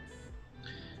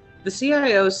 The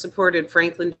CIO supported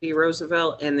Franklin D.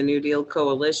 Roosevelt and the New Deal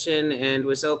Coalition and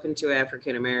was open to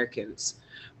African Americans.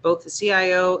 Both the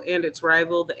CIO and its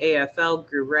rival, the AFL,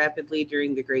 grew rapidly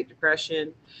during the Great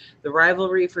Depression. The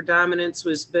rivalry for dominance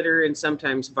was bitter and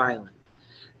sometimes violent.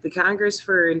 The Congress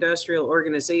for Industrial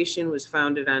Organization was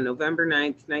founded on November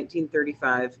 9,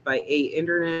 1935, by 8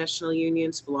 international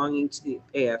unions belonging to the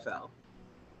AFL.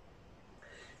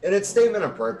 In its statement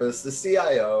of purpose, the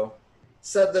CIO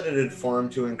said that it had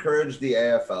formed to encourage the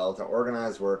AFL to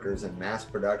organize workers in mass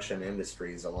production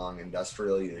industries along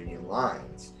industrial union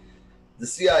lines. The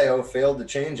CIO failed to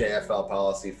change AFL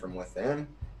policy from within.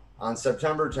 On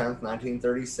September 10,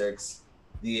 1936,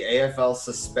 the AFL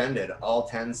suspended all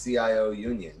 10 CIO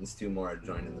unions, 2 more had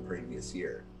joined in the previous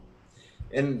year.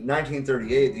 In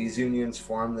 1938, these unions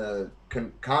formed the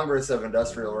Congress of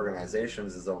Industrial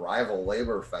Organizations as a rival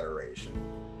labor federation.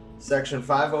 Section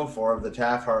 504 of the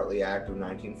Taft-Hartley Act of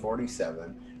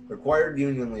 1947 required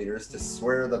union leaders to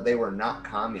swear that they were not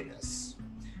communists,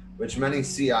 which many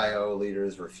CIO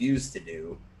leaders refused to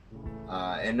do.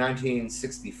 In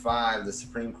 1965, the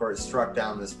Supreme Court struck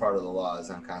down this part of the law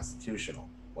as unconstitutional.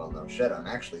 Well, no shit, I'm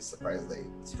actually surprised they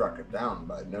struck it down,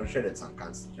 but no shit, it's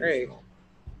unconstitutional.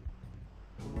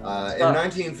 In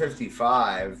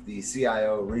 1955, the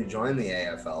CIO rejoined the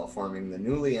AFL, forming the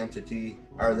new entity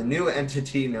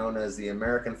known as the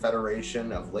American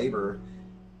Federation of Labor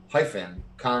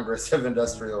 - Congress of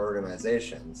Industrial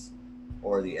Organizations,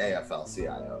 or the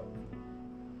AFL-CIO.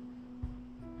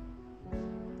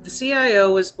 The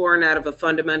CIO was born out of a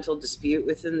fundamental dispute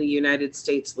within the United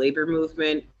States labor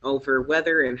movement over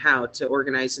whether and how to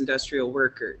organize industrial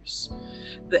workers.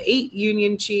 The 8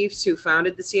 union chiefs who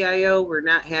founded the CIO were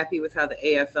not happy with how the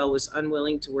AFL was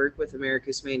unwilling to work with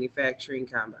America's manufacturing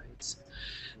combines.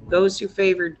 Those who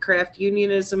favored craft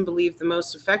unionism believed the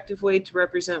most effective way to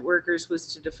represent workers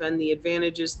was to defend the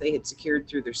advantages they had secured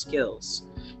through their skills.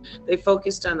 They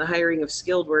focused on the hiring of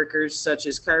skilled workers such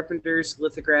as carpenters,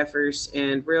 lithographers,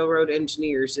 and railroad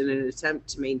engineers in an attempt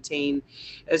to maintain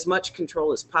as much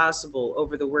control as possible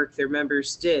over the work their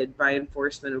members did by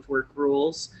enforcement of work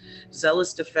rules,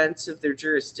 zealous defense of their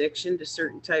jurisdiction to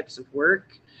certain types of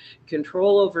work,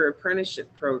 control over apprenticeship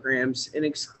programs, and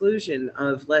exclusion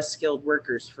of less skilled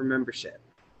workers from membership.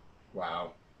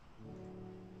 Wow.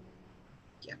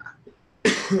 Yeah.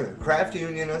 Craft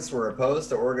unionists were opposed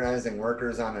to organizing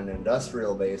workers on an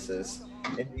industrial basis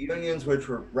in unions which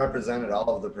represented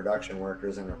all of the production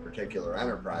workers in a particular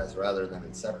enterprise rather than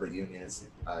in separate units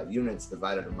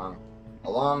divided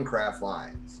along craft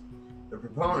lines. The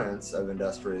proponents of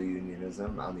industrial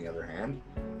unionism, on the other hand,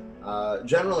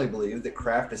 generally believed that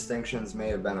craft distinctions may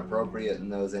have been appropriate in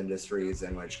those industries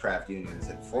in which craft unions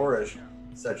had flourished,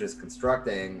 such as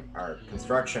construction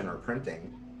or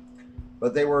printing,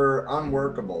 but they were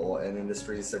unworkable in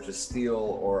industries such as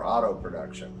steel or auto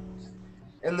production.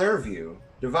 In their view,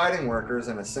 dividing workers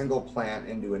in a single plant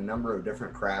into a number of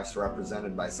different crafts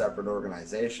represented by separate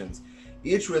organizations,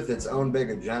 each with its own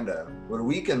big agenda, would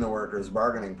weaken the workers'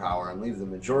 bargaining power and leave the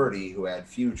majority who had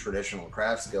few traditional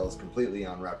craft skills completely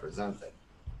unrepresented.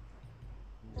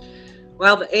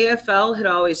 While the AFL had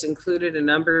always included a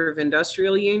number of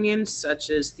industrial unions, such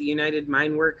as the United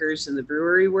Mine Workers and the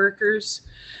Brewery Workers,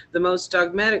 the most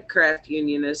dogmatic craft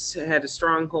unionists had a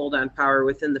strong hold on power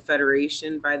within the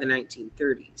Federation by the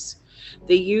 1930s.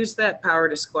 They used that power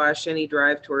to squash any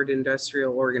drive toward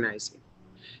industrial organizing.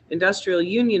 Industrial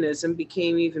unionism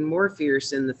became even more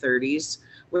fierce in the 30s,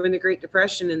 when the Great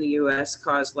Depression in the U.S.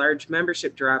 caused large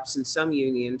membership drops in some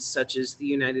unions, such as the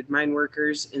United Mine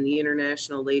Workers and the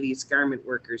International Ladies Garment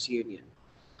Workers Union.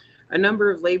 A number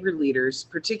of labor leaders,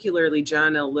 particularly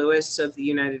John L. Lewis of the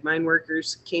United Mine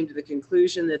Workers, came to the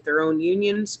conclusion that their own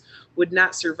unions would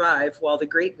not survive while the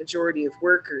great majority of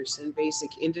workers in basic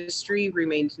industry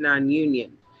remained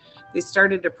non-union. They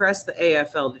started to press the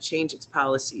AFL to change its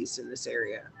policies in this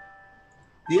area.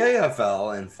 The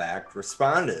AFL, in fact,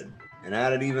 responded and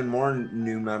added even more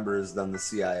new members than the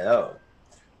CIO.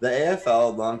 The AFL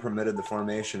had long permitted the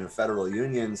formation of federal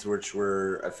unions which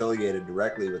were affiliated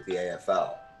directly with the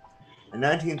AFL. In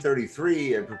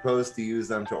 1933, it proposed to use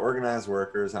them to organize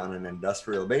workers on an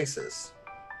industrial basis.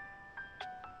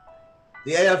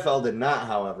 The AFL did not,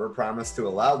 however, promise to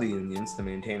allow the unions to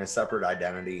maintain a separate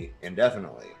identity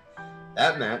indefinitely.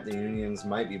 That meant the unions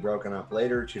might be broken up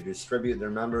later to distribute their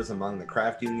members among the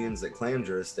craft unions that claimed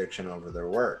jurisdiction over their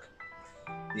work.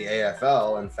 The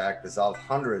AFL, in fact, dissolved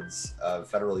hundreds of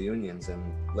federal unions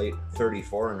in late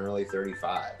 34 and early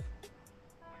 35.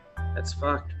 That's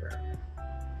fucked, bro.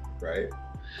 Right?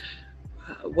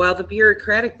 While the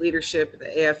bureaucratic leadership of the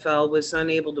AFL was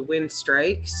unable to win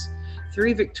strikes,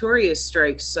 3 victorious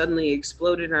strikes suddenly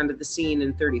exploded onto the scene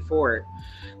in 34.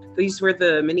 These were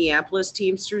the Minneapolis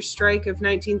Teamsters strike of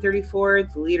 1934,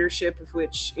 the leadership of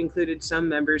which included some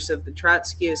members of the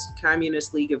Trotskyist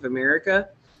Communist League of America,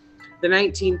 the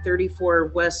 1934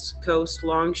 West Coast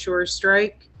Longshore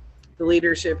strike, the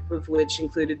leadership of which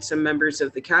included some members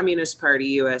of the Communist Party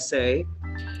USA,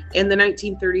 and the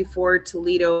 1934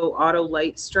 Toledo Auto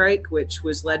Light strike, which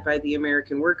was led by the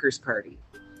American Workers' Party.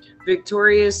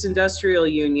 Victorious industrial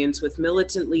unions with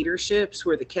militant leaderships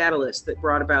were the catalyst that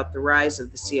brought about the rise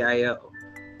of the CIO.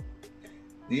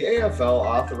 The AFL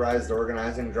authorized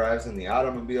organizing drives in the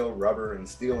automobile, rubber, and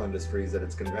steel industries at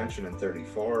its convention in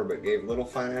 34, but gave little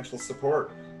financial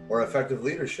support or effective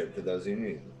leadership to those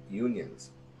unions.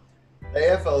 The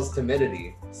AFL's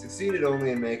timidity succeeded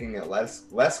only in making it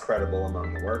less credible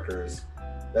among the workers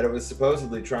that it was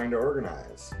supposedly trying to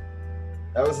organize.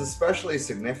 That was especially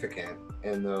significant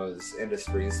in those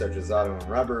industries such as auto and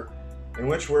rubber, in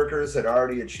which workers had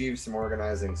already achieved some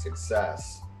organizing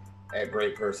success at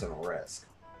great personal risk.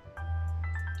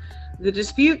 The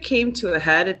dispute came to a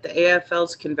head at the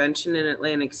AFL's convention in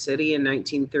Atlantic City in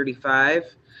 1935.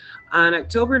 On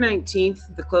October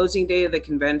 19th, the closing day of the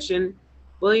convention,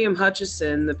 William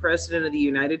Hutchison, the president of the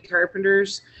United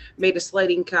Carpenters, made a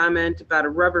slighting comment about a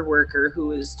rubber worker who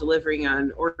was delivering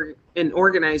an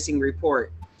organizing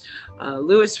report.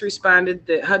 Lewis responded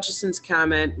that Hutchison's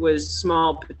comment was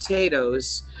small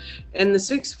potatoes, and the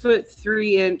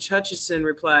 6'3" Hutchison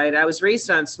replied, "I was raised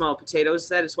on small potatoes,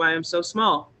 that is why I'm so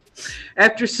small."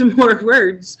 After some more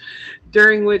words,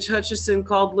 during which Hutchison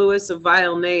called Lewis a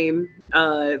vile name,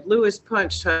 Lewis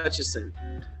punched Hutchison.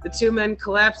 The 2 men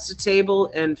collapsed the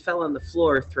table and fell on the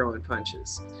floor throwing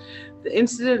punches. The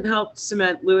incident helped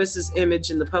cement Lewis's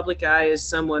image in the public eye as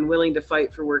someone willing to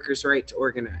fight for workers' right to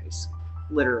organize.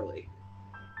 Literally.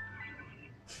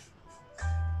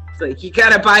 It's like, you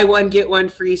gotta buy one, get one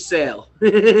free sale.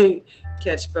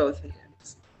 Catch both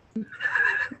hands.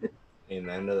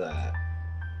 Amen to that.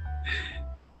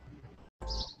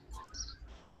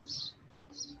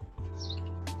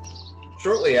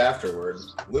 Shortly afterward,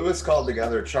 Lewis called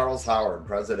together Charles Howard,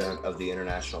 president of the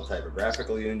International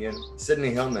Typographical Union, Sidney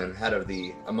Hillman, head of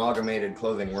the Amalgamated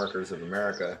Clothing Workers of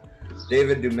America,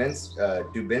 David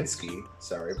Dubinsky,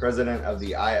 president of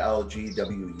the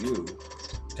ILGWU,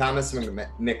 Thomas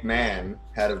McMahon,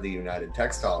 head of the United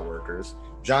Textile Workers,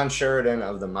 John Sheridan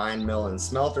of the Mine, Mill, and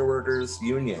Smelter Workers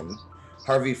Union,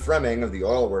 Harvey Fremming of the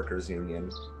Oil Workers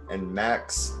Union, and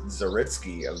Max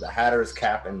Zaritsky of the Hatters,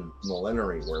 Cap, and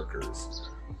Millinery Workers.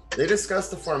 They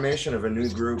discussed the formation of a new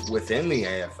group within the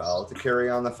AFL to carry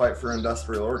on the fight for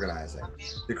industrial organizing.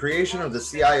 The creation of the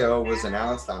CIO was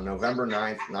announced on November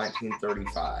 9th,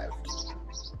 1935.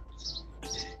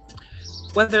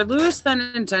 Whether Lewis then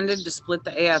intended to split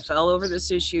the AFL over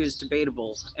this issue is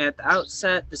debatable. At the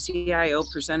outset, the CIO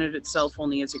presented itself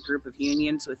only as a group of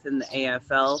unions within the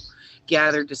AFL,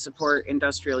 gathered to support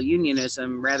industrial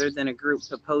unionism rather than a group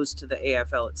opposed to the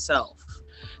AFL itself.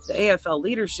 The AFL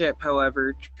leadership,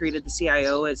 however, treated the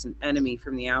CIO as an enemy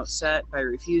from the outset by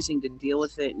refusing to deal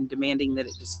with it and demanding that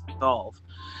it dissolve.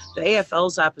 The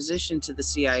AFL's opposition to the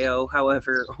CIO,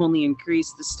 however, only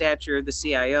increased the stature of the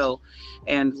CIO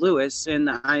and Lewis in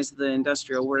the eyes of the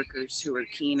industrial workers who were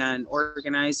keen on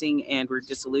organizing and were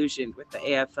disillusioned with the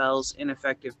AFL's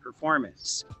ineffective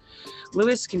performance.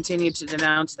 Lewis continued to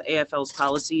denounce the AFL's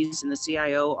policies, and the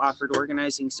CIO offered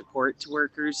organizing support to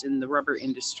workers in the rubber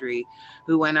industry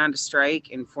who went on to strike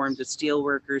and formed the Steel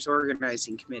Workers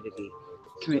Organizing Committee.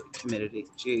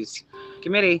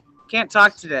 Committee. Can't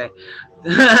talk today.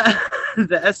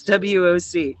 The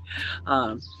SWOC.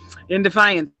 In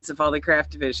defiance of all the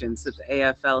craft divisions that the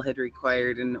AFL had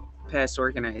required in past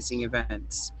organizing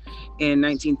events. In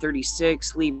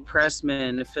 1936, Lee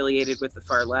Pressman, affiliated with the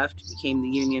far left, became the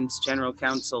union's general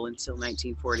counsel until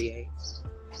 1948.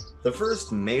 The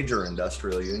first major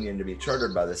industrial union to be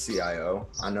chartered by the CIO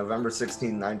on November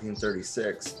 16,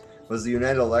 1936, was the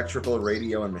United Electrical,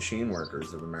 Radio, and Machine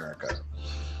Workers of America.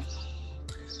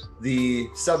 The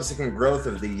subsequent growth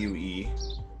of the UE,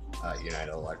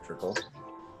 United Electrical,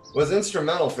 was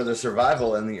instrumental for the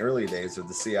survival in the early days of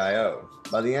the CIO.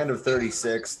 By the end of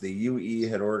 36, the UE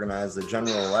had organized the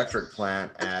General Electric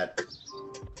plant at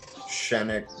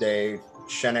Schenectady,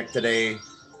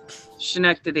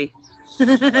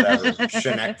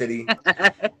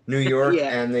 New York,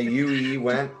 yeah. And the UE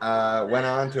went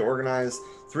on to organize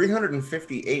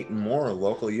 358 more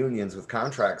local unions with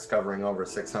contracts covering over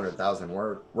 600,000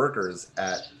 workers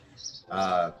at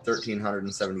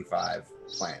 1,375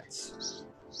 plants.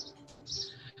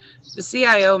 The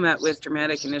CIO met with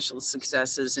dramatic initial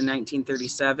successes in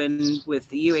 1937, with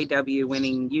the UAW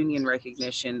winning union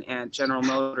recognition at General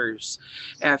Motors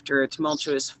after a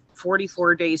tumultuous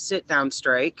 44-day sit-down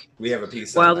strike. We have a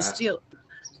piece on that.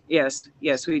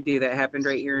 Yes, we do. That happened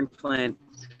right here in Flint.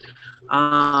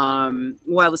 While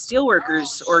the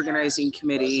Steelworkers Organizing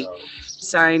Committee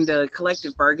signed a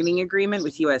collective bargaining agreement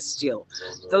with U.S. Steel.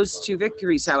 Those two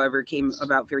victories, however, came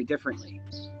about very differently.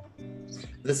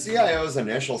 The CIO's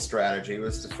initial strategy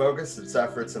was to focus its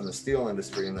efforts in the steel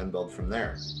industry and then build from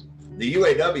there. The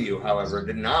UAW, however,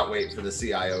 did not wait for the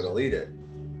CIO to lead it.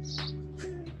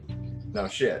 No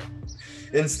shit.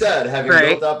 Instead, having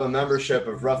built up a membership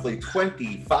of roughly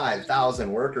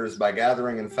 25,000 workers by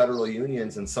gathering in federal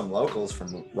unions and some locals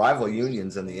from rival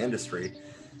unions in the industry,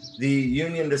 the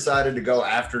union decided to go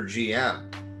after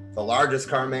GM, the largest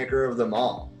car maker of them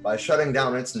all, by shutting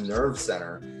down its nerve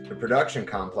center, the production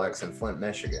complex in Flint,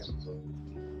 Michigan.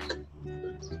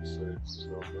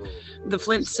 The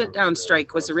Flint sit-down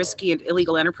strike was a risky and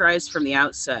illegal enterprise from the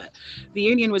outset. The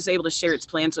union was able to share its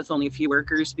plans with only a few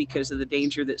workers because of the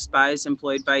danger that spies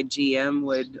employed by GM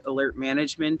would alert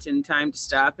management in time to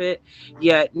stop it,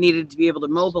 yet needed to be able to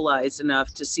mobilize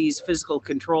enough to seize physical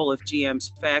control of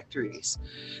GM's factories.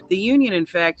 The union, in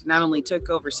fact, not only took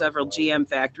over several GM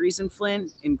factories in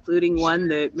Flint, including one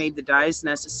that made the dies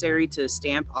necessary to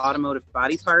stamp automotive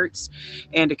body parts,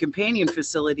 and a companion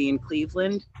facility in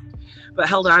Cleveland, but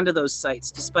held on to those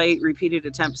sites despite repeated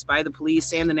attempts by the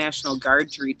police and the National Guard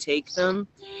to retake them,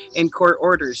 and court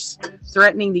orders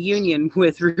threatening the union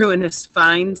with ruinous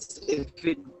fines if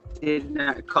it did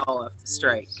not call off the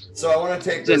strike. So I want to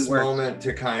take this moment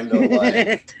to kind of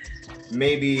like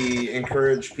maybe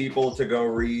encourage people to go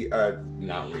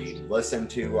listen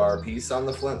to our piece on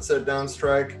the Flint sit-down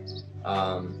strike.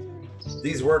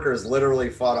 These workers literally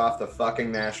fought off the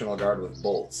fucking National Guard with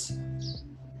bolts.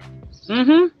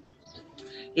 Mm-hmm.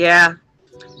 Yeah,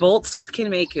 bolts can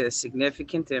make a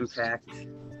significant impact.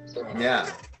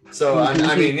 Yeah. So,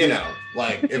 I mean, you know,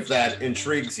 like if that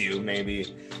intrigues you,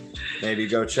 maybe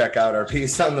go check out our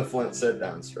piece on the Flint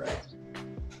sit-down strike.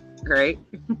 Great.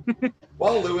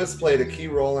 While Lewis played a key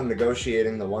role in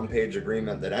negotiating the one-page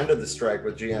agreement that ended the strike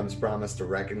with GM's promise to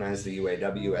recognize the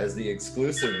UAW as the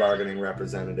exclusive bargaining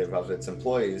representative of its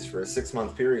employees for a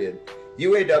 6-month period,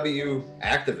 UAW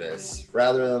activists,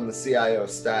 rather than the CIO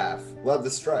staff, led the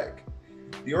strike.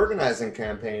 The organizing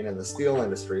campaign in the steel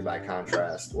industry, by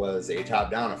contrast, was a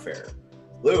top-down affair.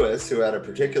 Lewis, who had a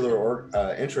particular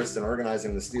interest in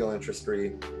organizing the steel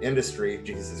industry,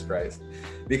 Jesus Christ,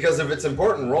 because of its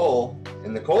important role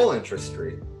in the coal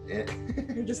industry. I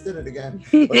just did it again.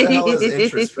 What the hell is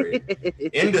industry?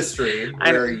 Industry,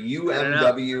 where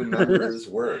UMW members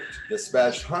worked,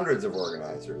 dispatched hundreds of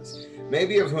organizers,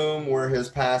 maybe of whom were his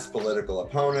past political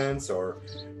opponents or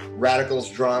radicals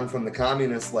drawn from the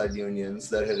communist-led unions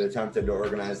that had attempted to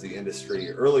organize the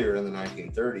industry earlier in the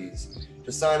 1930s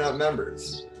to sign up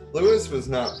members. Lewis was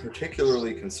not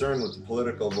particularly concerned with the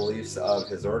political beliefs of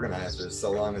his organizers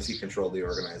so long as he controlled the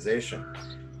organization.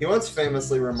 He once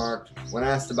famously remarked, when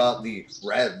asked about the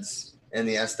Reds and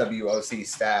the SWOC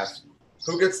staff,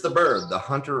 "Who gets the bird, the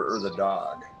hunter or the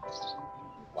dog?"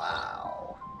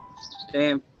 Wow.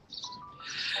 Damn.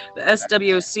 The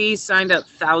SWOC signed up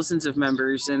thousands of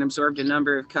members and absorbed a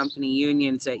number of company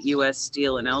unions at U.S.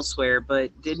 Steel and elsewhere, but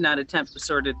did not attempt the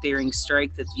sort of daring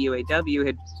strike that the UAW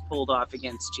had pulled off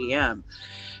against GM.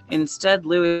 Instead,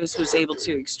 Lewis was able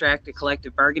to extract a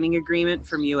collective bargaining agreement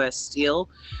from U.S. Steel,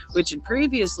 which had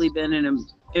previously been an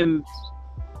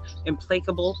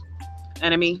implacable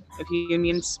enemy of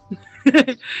unions.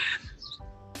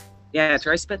 Yeah,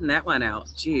 try spitting that one out.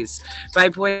 Jeez. By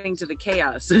pointing to the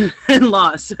chaos and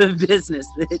loss of business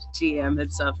that GM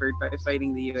had suffered by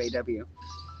fighting the UAW.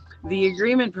 The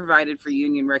agreement provided for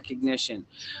union recognition,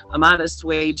 a modest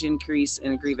wage increase,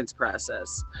 and a grievance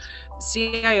process.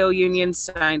 CIO unions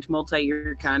signed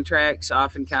multi-year contracts,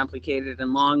 often complicated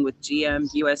and long, with GM,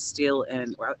 U.S. Steel,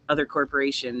 and other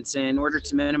corporations in order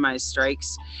to minimize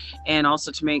strikes and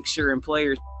also to make sure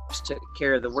employers took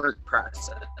care of the work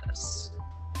process.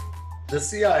 The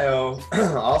CIO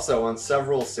also won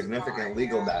several significant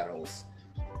legal battles.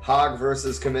 Haag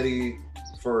versus Committee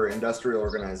for Industrial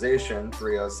Organization,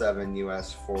 307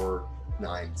 U.S.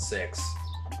 496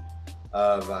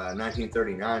 of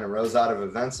 1939, arose out of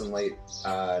events in late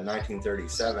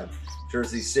 1937.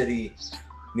 Jersey City,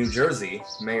 New Jersey,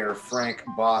 Mayor Frank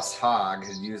Boss Haag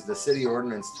had used the city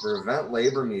ordinance to prevent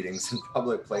labor meetings in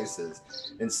public places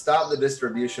and stop the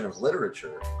distribution of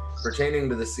literature pertaining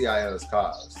to the CIO's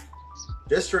cause.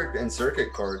 District and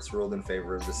circuit courts ruled in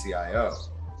favor of the CIO.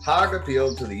 Haag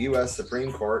appealed to the U.S.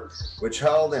 Supreme Court, which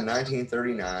held in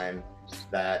 1939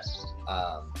 that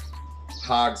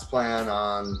Haag's plan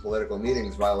on political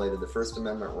meetings violated the First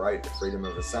Amendment right to freedom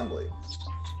of assembly.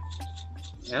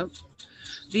 Yep.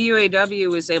 The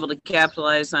UAW was able to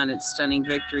capitalize on its stunning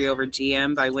victory over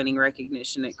GM by winning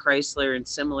recognition at Chrysler and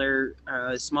similar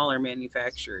smaller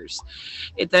manufacturers.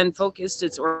 It then focused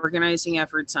its organizing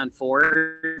efforts on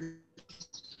Ford,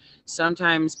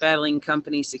 sometimes battling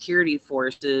company security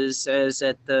forces, as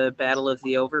at the Battle of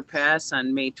the Overpass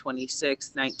on May 26,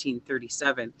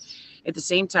 1937. At the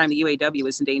same time, the UAW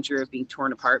was in danger of being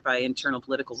torn apart by internal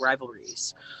political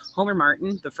rivalries. Homer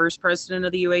Martin, the first president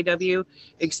of the UAW,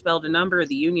 expelled a number of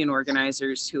the union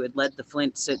organizers who had led the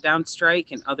Flint sit-down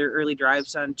strike and other early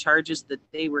drives on charges that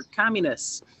they were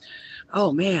communists.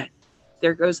 Oh man,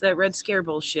 there goes that Red Scare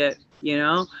bullshit. You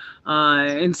know,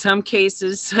 in some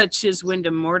cases, such as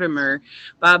Wyndham Mortimer,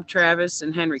 Bob Travis,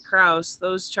 and Henry Krause,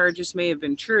 those charges may have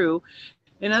been true.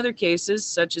 In other cases,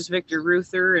 such as Victor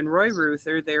Reuther and Roy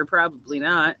Reuther, they're probably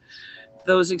not.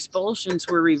 Those expulsions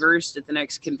were reversed at the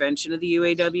next convention of the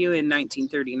UAW in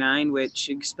 1939, which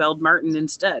expelled Martin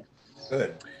instead.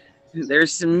 Good.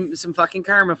 There's some fucking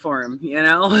karma for him, you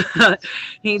know.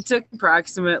 He took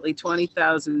approximately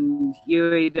 20,000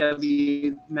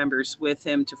 UAW members with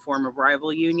him to form a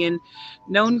rival union,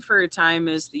 known for a time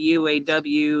as the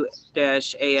UAW-AFL.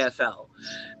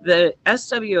 The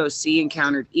SWOC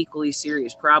encountered equally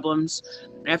serious problems.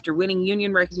 After winning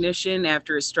union recognition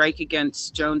after a strike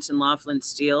against Jones and Laughlin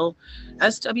Steel,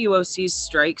 SWOC's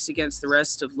strikes against the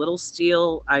rest of Little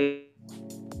Steel,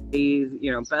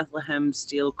 Bethlehem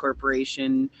Steel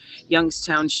Corporation,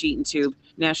 Youngstown Sheet and Tube,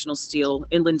 National Steel,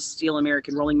 Inland Steel,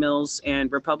 American Rolling Mills,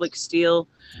 and Republic Steel,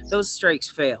 those strikes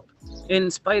failed. In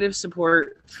spite of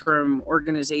support from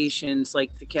organizations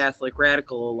like the Catholic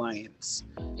Radical Alliance.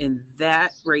 And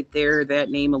that right there, that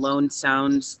name alone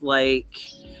sounds like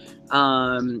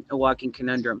a walking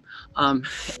conundrum.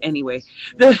 Anyway,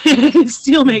 the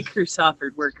steelmakers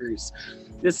offered workers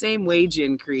the same wage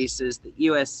increases that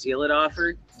U.S. Steel had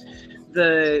offered.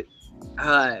 In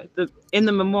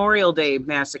the Memorial Day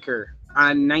massacre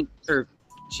on May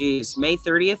 30th,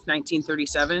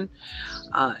 1937,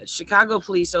 Chicago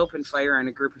police opened fire on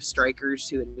a group of strikers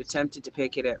who had attempted to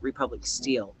picket at Republic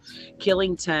Steel,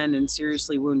 killing 10 and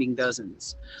seriously wounding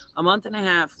dozens. A month and a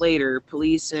half later,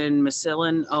 police in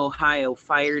Massillon, Ohio,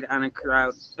 fired on a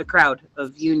crowd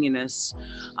of unionists,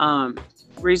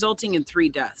 resulting in 3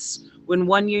 deaths when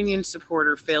one union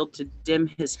supporter failed to dim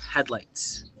his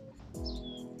headlights.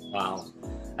 Wow.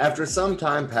 After some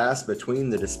time passed between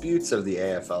the disputes of the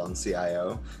AFL and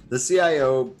CIO, the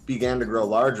CIO began to grow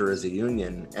larger as a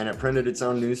union, and it printed its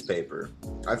own newspaper.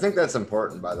 I think that's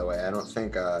important, by the way. I don't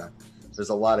think there's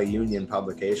a lot of union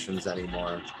publications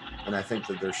anymore, and I think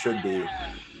that there should be.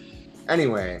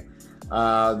 Anyway,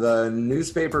 the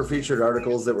newspaper featured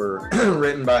articles that were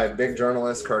written by big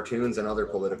journalists, cartoons, and other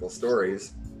political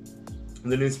stories.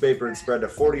 The newspaper had spread to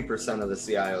 40% of the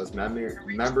CIO's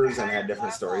members and had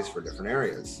different stories for different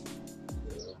areas.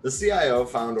 The CIO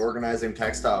found organizing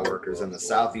textile workers in the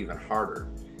South even harder.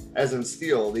 As in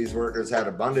steel, these workers had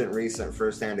abundant recent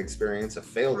firsthand experience of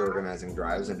failed organizing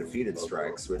drives and defeated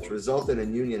strikes, which resulted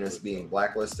in unionists being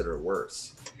blacklisted or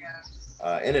worse.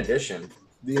 In addition,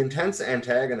 The intense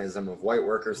antagonism of white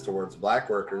workers towards black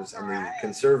workers and the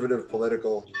conservative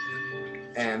political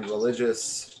and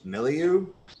religious milieu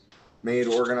made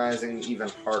organizing even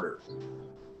harder.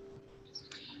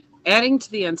 Adding to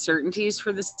the uncertainties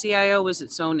for the CIO was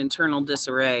its own internal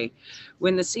disarray.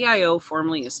 When the CIO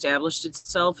formally established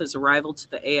itself as a rival to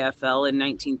the AFL in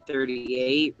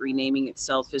 1938, renaming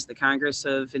itself as the Congress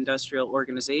of Industrial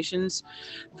Organizations,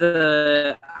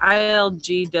 the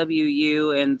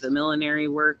ILGWU and the Millinery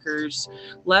Workers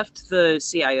left the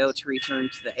CIO to return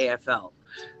to the AFL.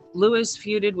 Lewis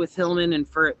feuded with Hillman and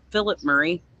Philip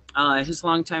Murray, his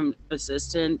longtime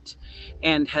assistant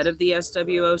and head of the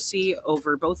SWOC,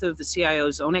 over both of the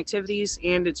CIO's own activities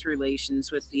and its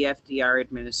relations with the FDR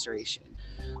administration.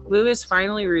 Lewis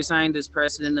finally resigned as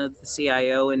president of the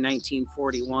CIO in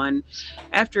 1941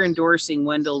 after endorsing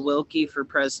Wendell Willkie for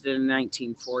president in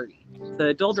 1940.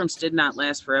 The doldrums did not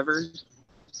last forever.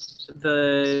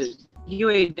 The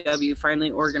UAW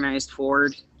finally organized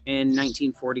forward in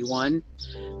 1941.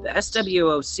 The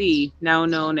SWOC, now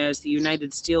known as the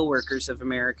United Steelworkers of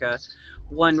America,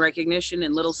 won recognition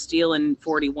in Little Steel in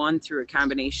 41 through a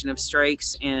combination of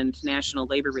strikes and National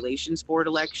Labor Relations Board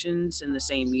elections in the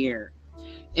same year.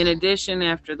 In addition,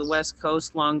 after the West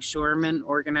Coast Longshoremen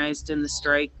organized in the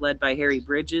strike led by Harry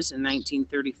Bridges in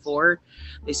 1934,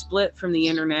 they split from the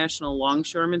International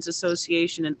Longshoremen's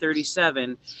Association in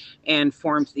 37 and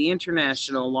formed the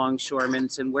International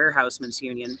Longshoremen's and Warehousemen's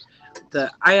Union. The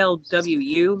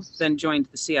ILWU then joined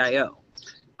the CIO.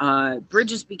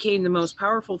 Bridges became the most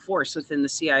powerful force within the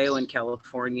CIO in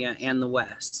California and the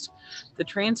West. The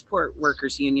Transport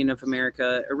Workers Union of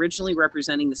America, originally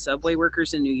representing the subway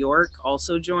workers in New York,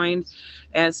 also joined,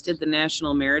 as did the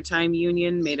National Maritime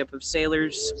Union, made up of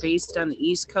sailors based on the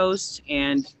East Coast,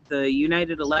 and the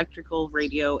United Electrical,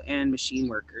 Radio, and Machine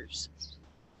Workers.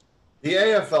 The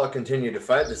AFL continued to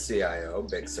fight the CIO,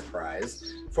 big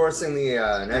surprise, forcing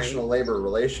the National Labor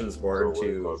Relations Board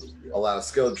to allow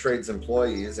skilled trades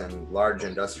employees and large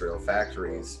industrial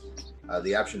factories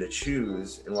the option to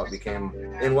choose in what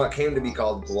came to be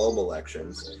called globe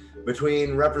elections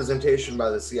between representation by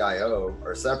the CIO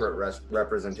or separate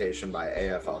representation by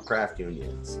AFL craft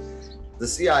unions. The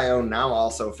CIO now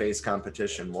also faced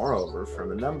competition, moreover,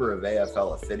 from a number of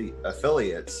AFL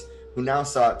affiliates who now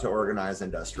sought to organize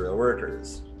industrial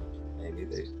workers. Maybe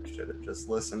they should have just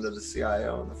listened to the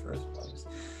CIO in the first place.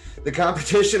 The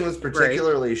competition was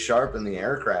particularly sharp in the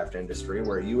aircraft industry,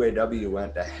 where UAW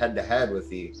went head-to-head with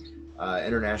the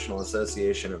International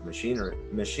Association of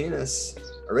Machinists,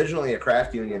 originally a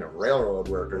craft union of railroad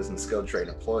workers and skilled trade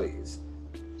employees.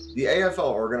 The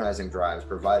AFL organizing drives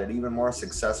provided even more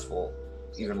success,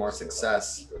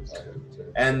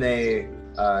 and they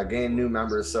gained new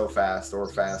members fast or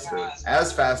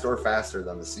faster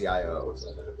than the CIO.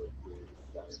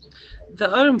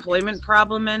 The unemployment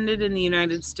problem ended in the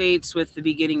United States with the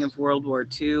beginning of World War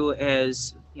II,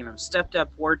 as stepped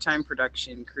up wartime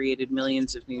production created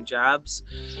millions of new jobs,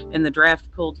 and the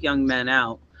draft pulled young men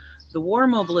out. The war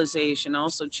mobilization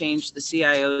also changed the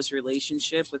CIO's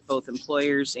relationship with both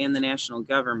employers and the national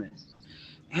government.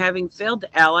 Having failed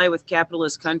to ally with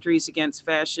capitalist countries against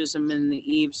fascism in the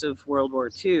eves of World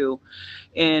War II,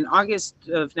 in August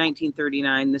of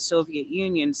 1939, the Soviet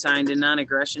Union signed a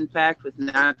non-aggression pact with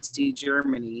Nazi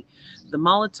Germany, the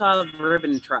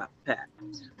Molotov-Ribbentrop Pact,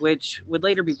 which would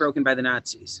later be broken by the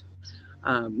Nazis.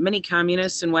 Many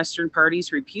communists and Western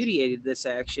parties repudiated this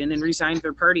action and resigned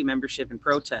their party membership in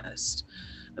protest.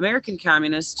 American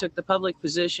communists took the public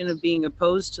position of being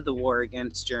opposed to the war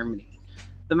against Germany.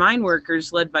 The mine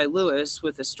workers, led by Lewis,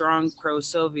 with a strong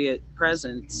pro-Soviet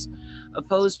presence,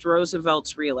 opposed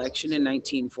Roosevelt's re-election in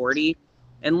 1940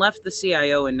 and left the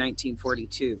CIO in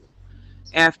 1942.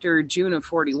 After June of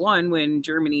 41, when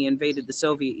Germany invaded the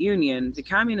Soviet Union, the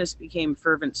communists became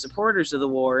fervent supporters of the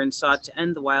war and sought to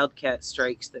end the wildcat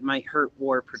strikes that might hurt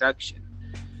war production.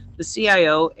 The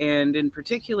CIO, and in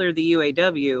particular the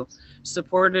UAW,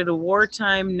 supported a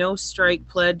wartime no-strike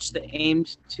pledge that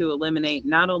aimed to eliminate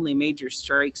not only major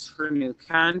strikes for new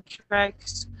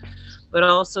contracts, but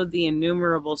also the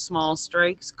innumerable small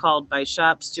strikes called by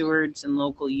shop stewards and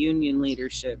local union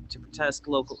leadership to protest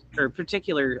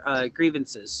particular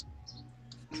grievances.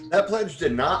 That pledge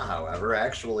did not, however,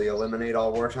 actually eliminate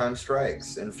all wartime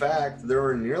strikes. In fact, there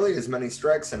were nearly as many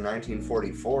strikes in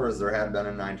 1944 as there had been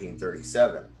in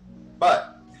 1937.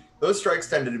 But those strikes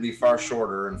tended to be far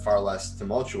shorter and far less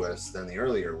tumultuous than the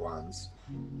earlier ones,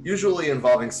 usually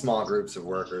involving small groups of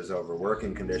workers over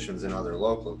working conditions and other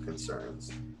local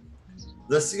concerns.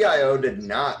 The CIO did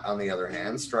not, on the other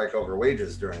hand, strike over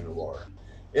wages during the war.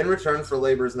 In return for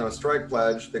labor's no strike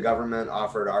pledge, the government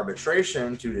offered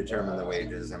arbitration to determine the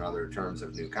wages and other terms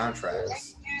of new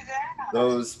contracts.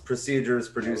 Those procedures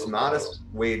produced modest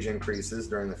wage increases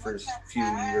during the first few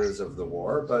years of the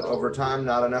war, but over time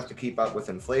not enough to keep up with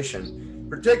inflation,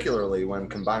 particularly when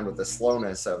combined with the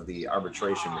slowness of the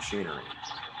arbitration machinery.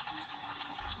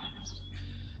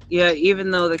 Yeah,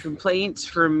 even though the complaints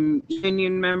from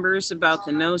union members about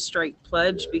the no strike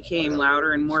pledge became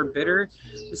louder and more bitter,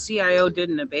 the CIO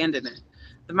didn't abandon it.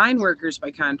 The mine workers,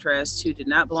 by contrast, who did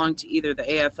not belong to either the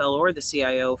AFL or the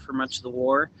CIO for much of the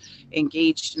war,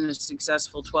 engaged in a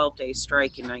successful 12-day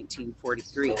strike in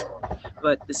 1943.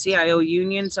 But the CIO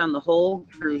unions, on the whole,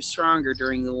 grew stronger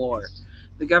during the war.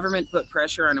 The government put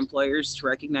pressure on employers to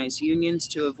recognize unions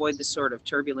to avoid the sort of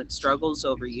turbulent struggles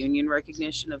over union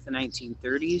recognition of the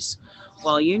 1930s,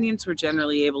 while unions were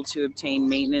generally able to obtain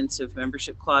maintenance of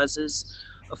membership clauses,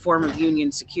 a form of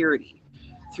union security,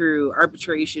 through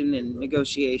arbitration and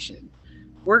negotiation.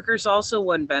 Workers also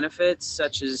won benefits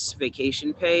such as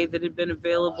vacation pay that had been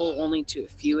available only to a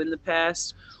few in the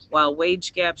past, while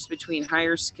wage gaps between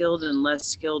higher skilled and less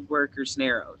skilled workers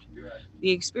narrowed. The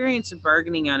experience of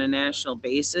bargaining on a national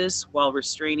basis while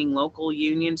restraining local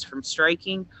unions from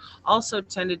striking also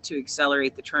tended to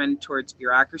accelerate the trend towards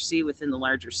bureaucracy within the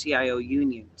larger CIO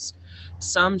unions.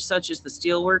 Some, such as the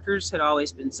steelworkers, had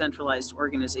always been centralized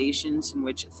organizations in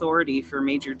which authority for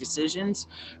major decisions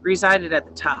resided at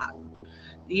the top.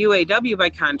 The UAW, by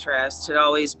contrast, had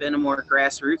always been a more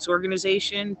grassroots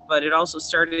organization, but it also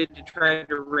started to try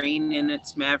to rein in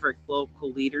its maverick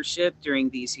local leadership during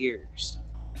these years.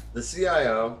 The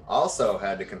CIO also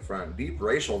had to confront deep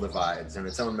racial divides in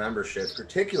its own membership,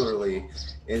 particularly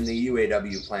in the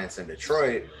UAW plants in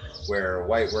Detroit, where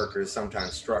white workers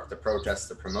sometimes struck to protest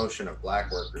the promotion of black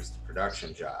workers to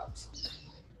production jobs.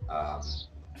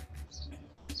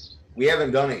 We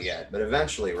haven't done it yet, but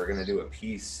eventually we're going to do a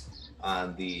piece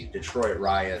on the Detroit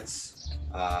riots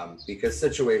because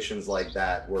situations like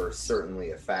that were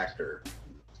certainly a factor.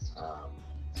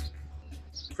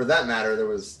 For that matter, there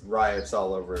was riots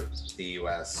all over the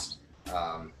U.S.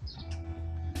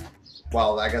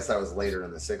 Well, I guess that was later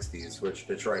in the 60s, which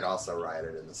Detroit also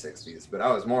rioted in the 60s, but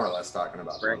I was more or less talking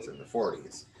about those in the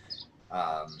 40s.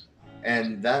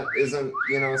 And that isn't,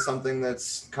 something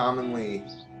that's commonly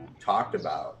talked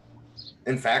about.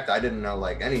 In fact, I didn't know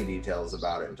any details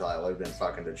about it until I lived in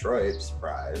fucking Detroit.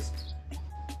 Surprise.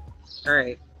 All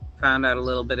right. Found out a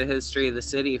little bit of history of the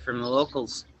city from the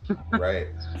locals. Right.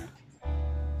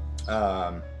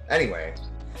 Anyway,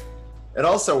 it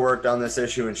also worked on this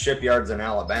issue in shipyards in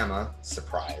Alabama,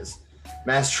 surprise,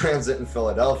 mass transit in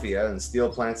Philadelphia, and steel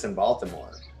plants in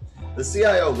Baltimore. The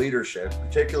CIO leadership,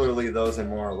 particularly those in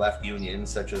more left unions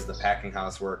such as the packing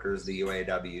house workers, the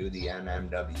UAW, the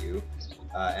NMW,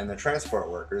 and the transport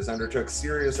workers, undertook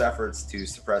serious efforts to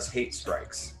suppress hate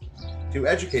strikes, to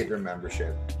educate their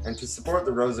membership, and to support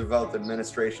the Roosevelt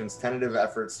administration's tentative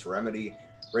efforts to remedy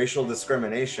racial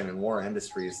discrimination in war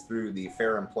industries through the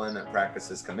Fair Employment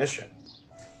Practices Commission.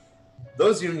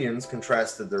 Those unions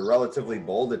contrasted their relatively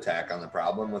bold attack on the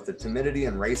problem with the timidity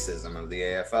and racism of the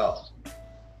AFL.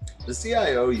 The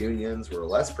CIO unions were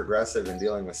less progressive in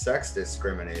dealing with sex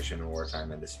discrimination in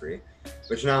wartime industry,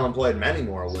 which now employed many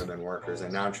more women workers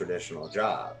in non-traditional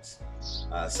jobs.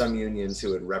 Some unions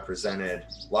who had represented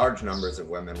large numbers of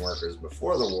women workers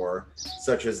before the war,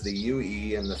 such as the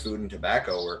UE and the food and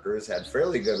tobacco workers, had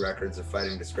fairly good records of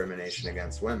fighting discrimination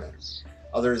against women.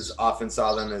 Others often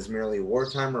saw them as merely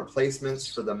wartime replacements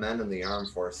for the men in the armed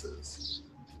forces.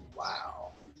 Wow.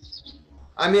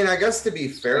 I mean, I guess to be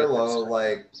fair, though,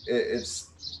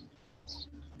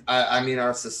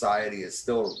 our society is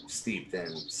still steeped in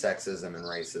sexism and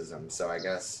racism, so I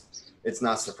guess it's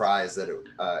not a surprise that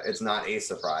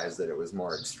it was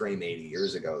more extreme 80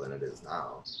 years ago than it is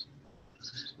now.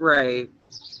 Right.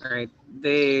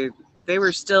 They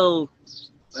were still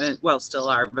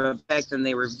are, but back then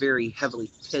they were very heavily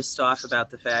pissed off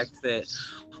about the fact that,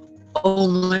 oh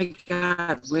my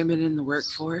God, women in the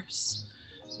workforce,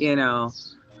 they're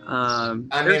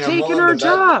taking our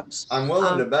jobs. I'm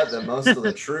willing to bet that most of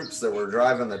the troops that were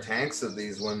driving the tanks that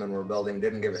these women were building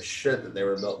didn't give a shit that they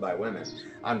were built by women.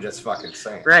 I'm just fucking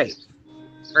saying. Right.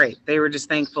 They were just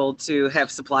thankful to have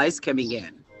supplies coming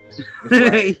in.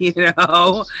 Right.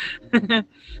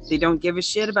 They don't give a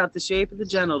shit about the shape of the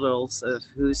genitals of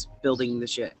who's building the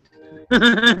shit.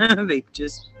 They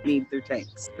just need their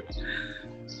tanks.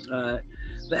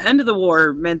 The end of the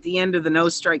war meant the end of the no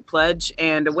strike pledge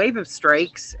and a wave of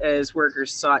strikes as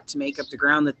workers sought to make up the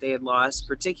ground that they had lost,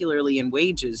 particularly in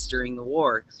wages during the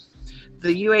war.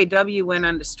 The UAW went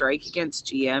on to strike against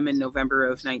GM in November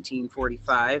of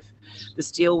 1945. The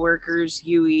steelworkers,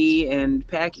 UE, and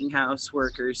packing house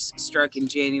workers struck in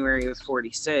January of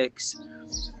 46.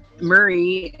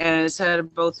 Murray, as head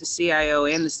of both the CIO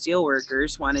and the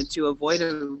steelworkers, wanted to avoid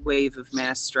a wave of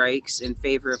mass strikes in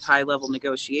favor of high-level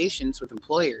negotiations with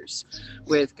employers,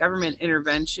 with government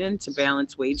intervention to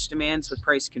balance wage demands with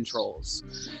price controls.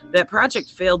 That project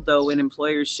failed, though, when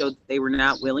employers showed that they were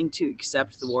not willing to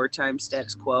accept the wartime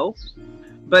status quo,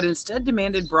 but instead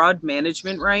demanded broad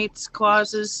management rights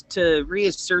clauses to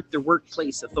reassert their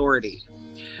workplace authority.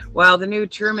 While the new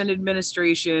Truman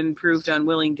administration proved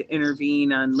unwilling to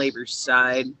intervene on labor's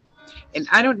side, and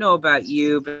I don't know about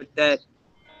you, but that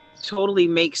totally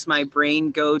makes my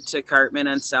brain go to Cartman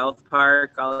on South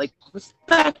Park. I'll like,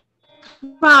 respect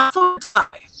my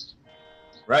authority.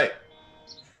 Right.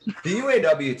 The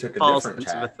UAW took a False different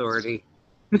sense of tack. authority.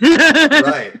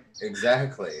 Right,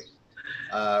 exactly.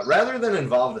 Rather than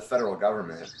involve the federal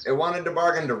government, it wanted to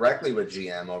bargain directly with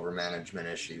GM over management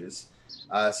issues,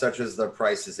 such as the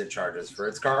prices it charges for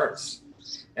its cars.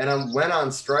 And went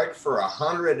on strike for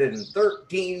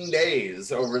 113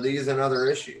 days over these and other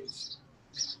issues.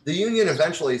 The union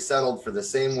eventually settled for the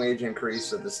same wage increase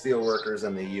that the steelworkers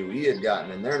and the UE had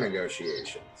gotten in their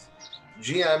negotiations.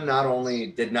 GM not only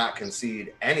did not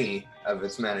concede any of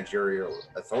its managerial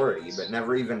authority, but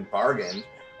never even bargained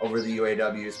over the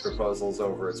UAW's proposals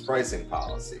over its pricing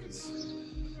policies.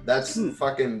 That's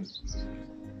fucking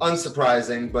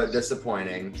unsurprising, but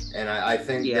disappointing. And I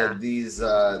think that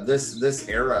this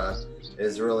era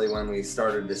is really when we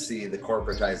started to see the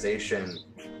corporatization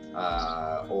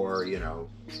or, you know,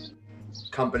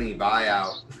 company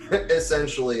buyout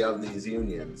essentially of these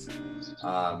unions,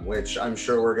 which I'm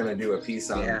sure we're going to do a piece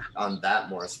on that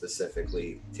more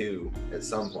specifically too at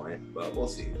some point, but we'll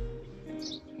see.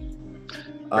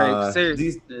 Right,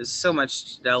 there's so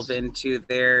much to delve into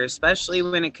there, especially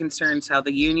when it concerns how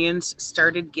the unions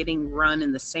started getting run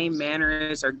in the same manner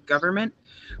as our government,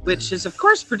 which has, of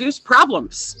course, produced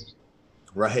problems.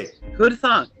 Right. Who'd have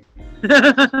thought?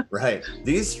 Right.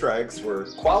 These strikes were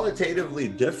qualitatively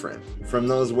different from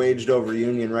those waged over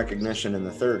union recognition in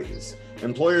the 30s.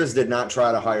 Employers did not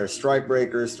try to hire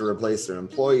strikebreakers to replace their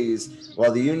employees,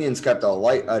 while the unions kept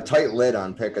a tight lid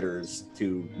on picketers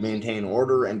to maintain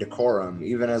order and decorum,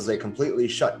 even as they completely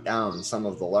shut down some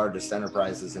of the largest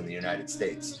enterprises in the United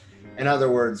States. In other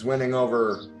words, winning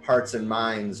over hearts and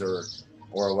minds or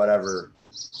whatever.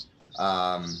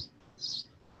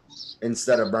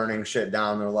 Instead of burning shit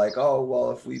down, they're like, oh,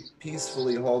 well, if we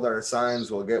peacefully hold our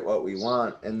signs, we'll get what we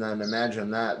want. And then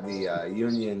imagine that the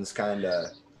unions kind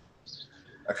of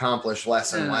accomplish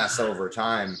less and less over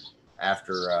time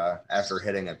after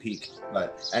hitting a peak.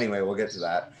 But anyway, we'll get to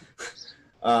that.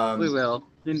 We will,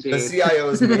 indeed. The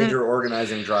CIO's major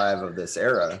organizing drive of this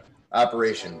era,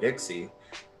 Operation Dixie,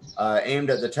 aimed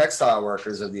at the textile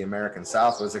workers of the American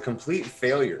South, was a complete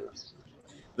failure.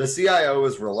 The CIO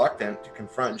was reluctant to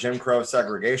confront Jim Crow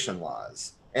segregation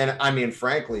laws. And I mean,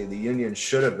 frankly, the union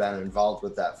should have been involved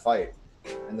with that fight.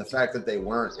 And the fact that they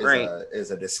weren't is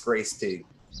a disgrace to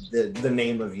the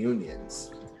name of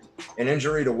unions. An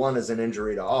injury to one is an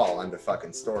injury to all. End of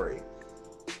fucking story.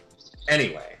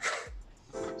 Anyway.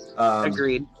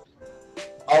 Agreed.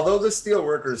 Although the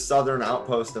steelworkers' southern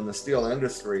outpost in the steel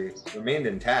industry remained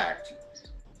intact,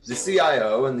 the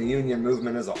CIO and the union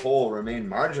movement as a whole remained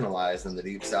marginalized in the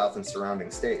Deep South and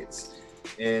surrounding states.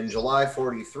 In July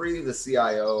 43, the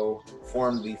CIO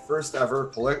formed the first ever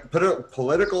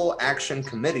political action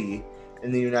committee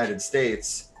in the United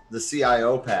States, the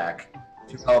CIO PAC,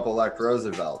 to help elect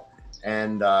Roosevelt.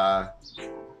 And that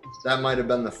might have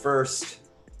been the first,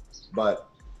 but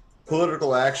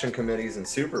political action committees and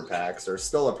super PACs are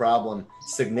still a problem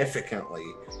significantly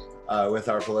with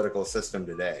our political system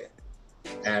today.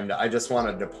 And I just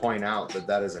wanted to point out that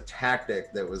that is a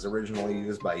tactic that was originally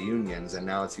used by unions, and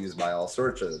now it's used by all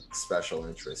sorts of special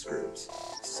interest groups.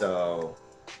 So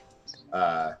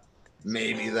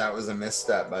maybe that was a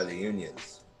misstep by the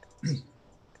unions.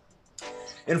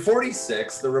 In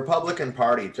 46, the Republican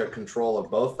Party took control of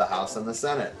both the House and the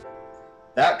Senate.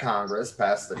 That Congress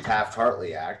passed the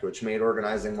Taft-Hartley Act, which made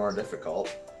organizing more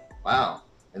difficult. Wow.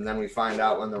 And then we find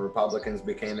out when the Republicans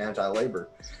became anti-labor.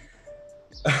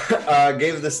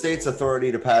 Gave the states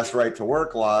authority to pass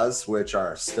right-to-work laws, which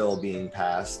are still being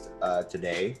passed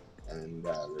today, and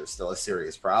there's still a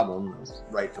serious problem,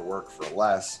 right to work for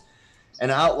less, and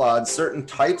outlawed certain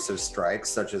types of strikes,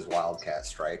 such as wildcat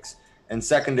strikes, and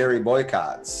secondary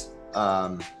boycotts.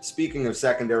 Speaking of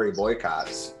secondary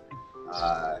boycotts,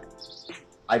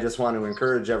 I just want to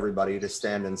encourage everybody to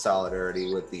stand in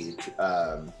solidarity with the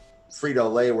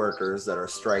Frito-Lay workers that are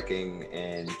striking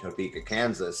in Topeka,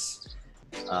 Kansas,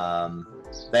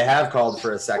 they have called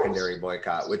for a secondary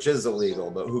boycott, which is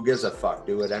illegal, but who gives a fuck?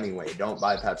 Do it anyway. Don't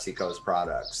buy PepsiCo's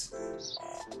products.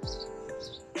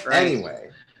 Right. Anyway.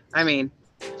 I mean,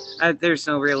 there's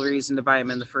no real reason to buy them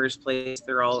in the first place.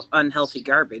 They're all unhealthy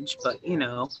garbage, but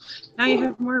now you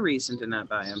have more reason to not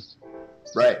buy them.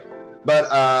 Right.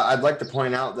 But I'd like to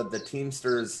point out that the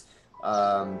Teamsters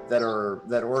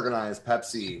that organize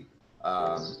Pepsi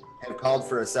have called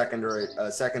for a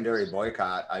secondary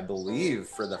boycott, I believe,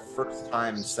 for the first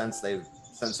time since they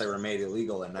were made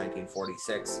illegal in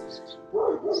 1946.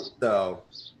 So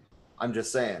I'm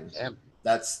just saying,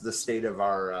 that's the state of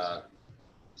our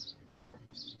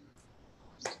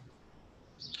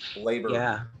labor.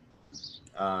 Yeah.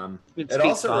 It speaks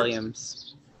also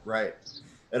volumes. Right.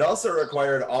 It also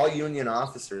required all union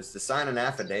officers to sign an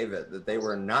affidavit that they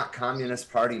were not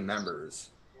Communist Party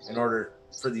members in order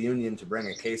for the union to bring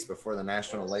a case before the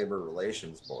National Labor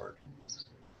Relations Board.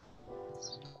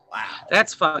 Wow.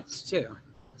 That's fucked too.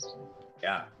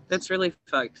 Yeah. That's really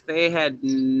fucked. They had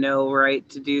no right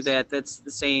to do that. That's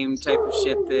the same type of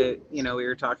shit that, we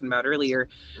were talking about earlier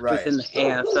within the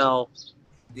AFL.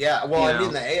 Yeah, well, I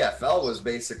mean, the AFL was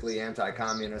basically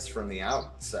anti-communist from the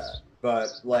outset, but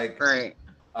right.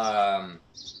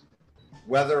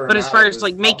 Whether or but not as far as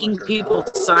making people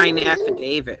sign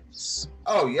affidavits.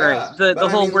 Oh yeah. Right. The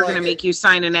whole we're going to make you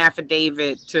sign an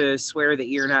affidavit to swear that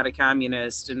you're not a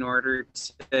communist in order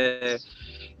to,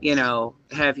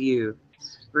 have you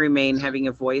remain having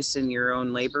a voice in your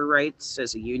own labor rights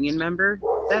as a union member.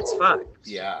 That's fucked.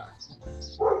 Yeah.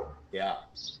 Yeah.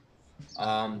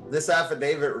 This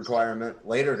affidavit requirement,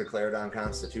 later declared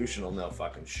unconstitutional, no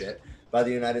fucking shit, by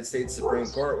the United States Supreme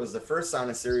Court, was the first sign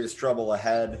of serious trouble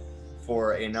ahead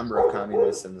for a number of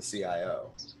communists in the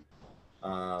CIO.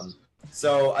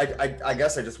 So I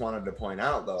guess I just wanted to point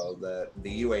out, though, that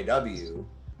the UAW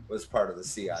was part of the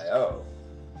CIO.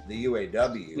 The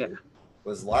UAW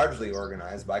was largely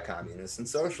organized by communists and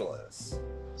socialists.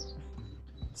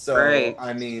 So, right.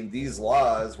 I mean, these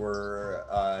laws were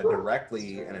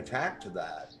directly an attack to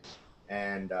that.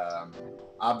 And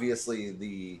obviously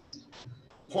the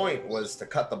point was to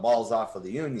cut the balls off of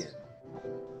the union.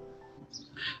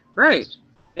 Right.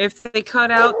 If they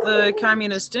cut out the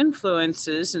communist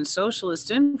influences and socialist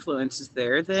influences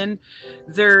there, then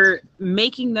they're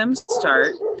making them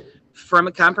start from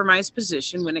a compromised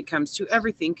position when it comes to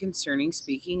everything concerning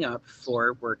speaking up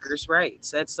for workers' rights.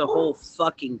 That's the whole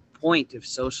fucking point of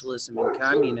socialism and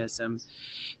communism,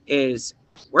 is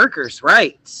workers'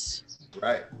 rights.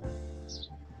 Right.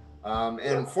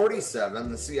 In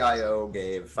 47, the CIO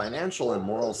gave financial and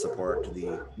moral support to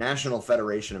the National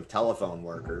Federation of Telephone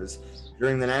Workers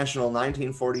during the National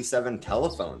 1947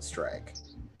 telephone strike.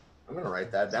 I'm going to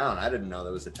write that down. I didn't know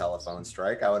there was a telephone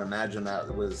strike. I would imagine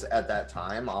that was, at that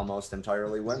time, almost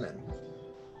entirely women.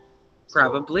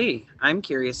 Probably. I'm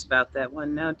curious about that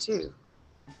one now, too.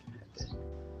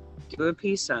 Do a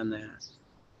piece on that.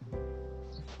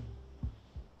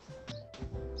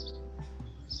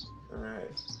 All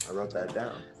right. I wrote that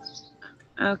down.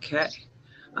 Okay.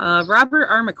 Robert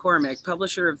R. McCormick,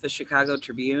 publisher of the Chicago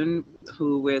Tribune,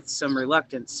 who with some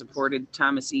reluctance supported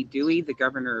Thomas E. Dewey, the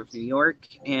governor of New York,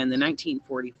 and the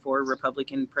 1944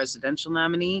 Republican presidential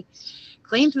nominee,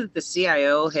 claimed that the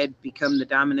CIO had become the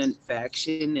dominant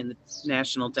faction in the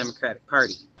National Democratic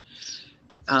Party.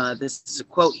 This is a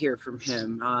quote here from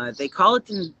him. They call it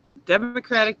the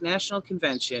Democratic National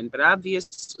Convention, but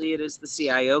obviously it is the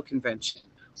CIO convention.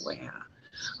 Wow.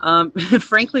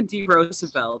 Franklin D.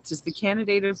 Roosevelt is the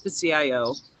candidate of the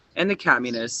CIO and the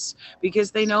communists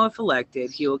because they know if elected,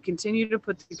 he will continue to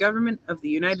put the government of the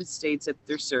United States at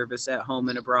their service at home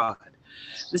and abroad.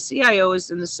 The CIO is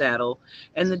in the saddle,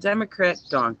 and the Democrat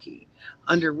donkey,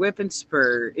 under whip and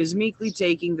spur, is meekly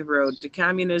taking the road to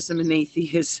communism and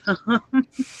atheism.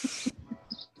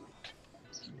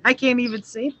 I can't even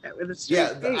say that with a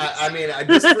straight face. I mean,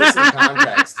 just for some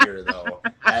context here, though,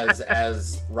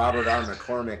 as Robert R.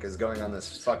 McCormick is going on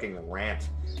this fucking rant,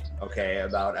 okay,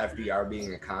 about FDR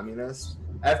being a communist.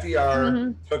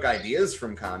 FDR took ideas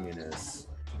from communists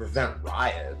to prevent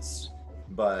riots,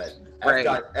 but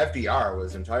FDR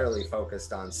was entirely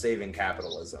focused on saving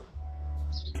capitalism.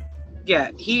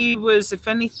 Yeah, he was, if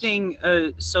anything,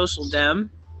 a social dem,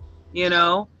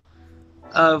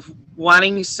 of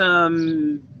wanting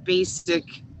some basic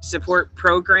support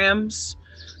programs,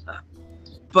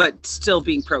 but still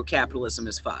being pro-capitalism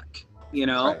as fuck,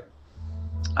 Right.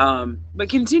 But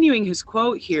continuing his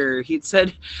quote here, he'd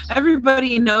said,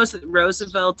 everybody knows that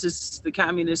Roosevelt is the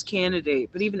communist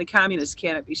candidate, but even the communists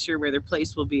cannot be sure where their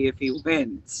place will be if he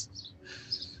wins.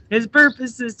 His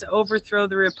purpose is to overthrow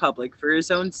the Republic for his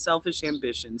own selfish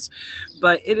ambitions,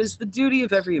 but it is the duty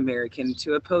of every American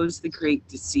to oppose the great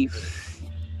deceiver.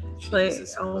 But,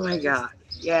 oh my God.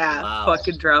 Yeah, wow.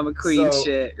 Fucking drama queen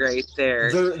shit right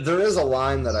there. There is a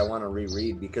line that I want to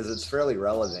reread because it's fairly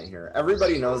relevant here.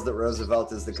 Everybody knows that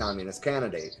Roosevelt is the communist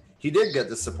candidate. He did get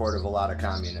the support of a lot of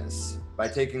communists by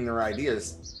taking their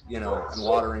ideas, and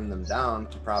watering them down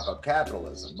to prop up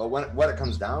capitalism. But what it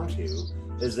comes down to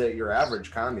is that your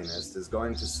average communist is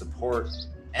going to support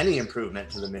any improvement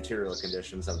to the material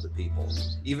conditions of the people,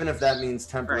 even if that means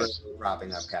temporarily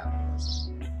propping up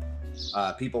capitalism.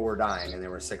 People were dying and they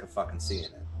were sick of fucking seeing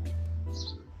it.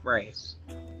 Right.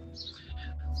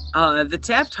 The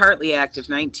Taft-Hartley Act of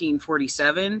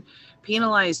 1947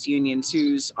 penalized unions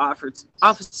whose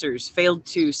officers failed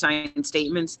to sign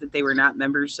statements that they were not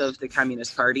members of the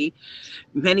Communist Party.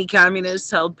 Many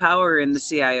communists held power in the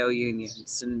CIO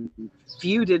unions, and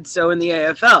few did so in the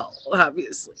AFL,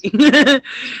 obviously.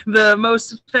 The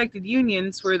most affected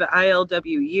unions were the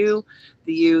ILWU,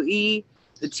 the UE,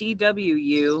 the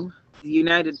TWU, the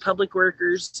United Public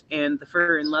Workers, and the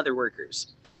Fur and Leather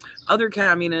Workers. Other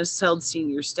communists held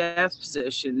senior staff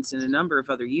positions in a number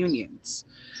of other unions.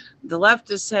 The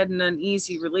leftists had an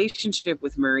uneasy relationship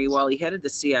with Murray while he headed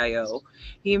the CIO.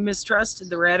 He mistrusted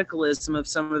the radicalism of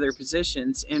some of their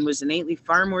positions and was innately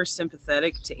far more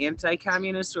sympathetic to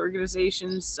anti-communist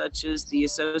organizations such as the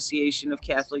Association of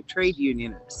Catholic Trade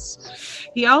Unionists.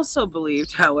 He also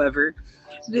believed, however,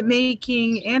 that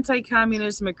making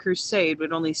anti-communism a crusade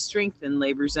would only strengthen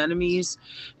labor's enemies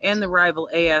and the rival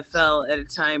AFL at a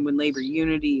time when labor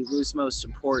unity was most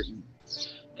important.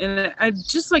 And I'd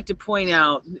just like to point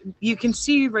out, you can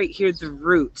see right here the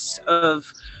roots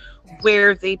of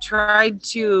where they tried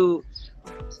to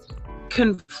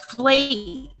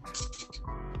conflate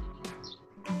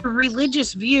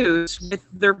religious views with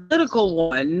their political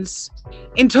ones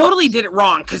and totally did it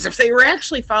wrong, because if they were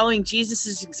actually following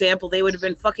Jesus's example, they would have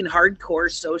been fucking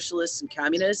hardcore socialists and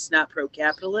communists, not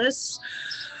pro-capitalists.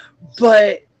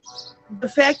 But the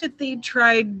fact that they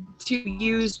tried to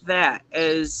use that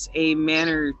as a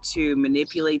manner to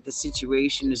manipulate the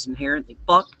situation is inherently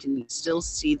fucked, and you still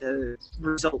see the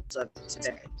results of it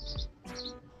today.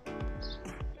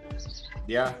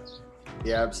 Yeah,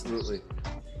 absolutely.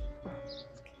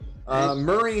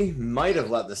 Murray might have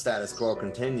let the status quo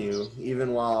continue,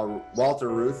 even while Walter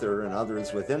Reuther and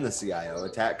others within the CIO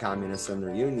attacked communists and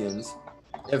their unions,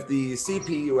 if the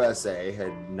CPUSA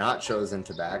had not chosen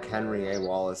to back Henry A.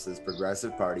 Wallace's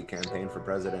Progressive Party campaign for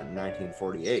president in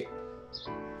 1948.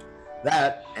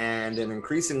 That, and an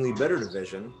increasingly bitter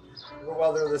division over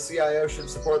whether the CIO should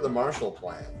support the Marshall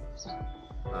Plan,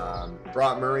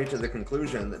 brought Murray to the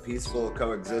conclusion that peaceful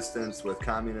coexistence with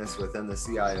communists within the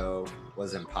CIO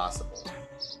was impossible.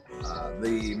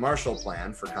 The Marshall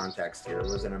Plan, for context here,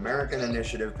 was an American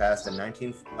initiative passed in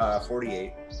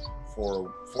 1948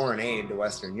 for foreign aid to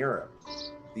Western Europe.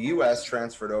 The U.S.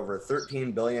 transferred over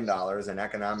 $13 billion in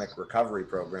economic recovery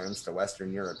programs to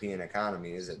Western European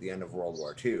economies at the end of World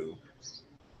War II.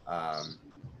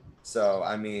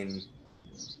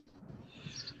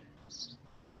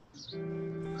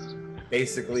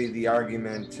 Basically, the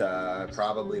argument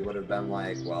probably would have been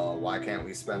like, well, why can't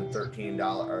we spend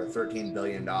 $13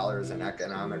 billion in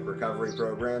economic recovery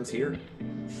programs here?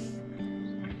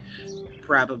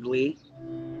 Probably.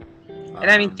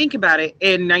 And think about it,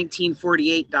 in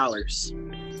 1948 dollars.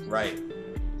 Right.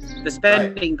 The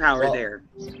spending power there.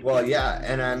 Well, yeah.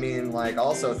 And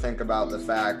also think about the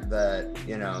fact that,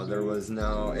 there was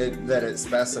that it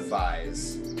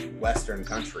specifies Western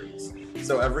countries.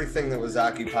 So everything that was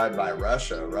occupied by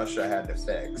Russia had to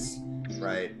fix,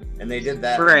 right? And they did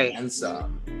that and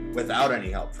some without any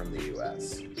help from the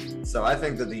U.S. So I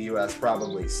think that the U.S.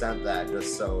 probably sent that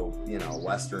just so,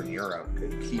 Western Europe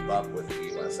could keep up with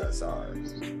the USSR.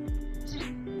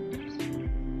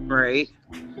 Right.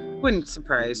 Wouldn't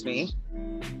surprise me.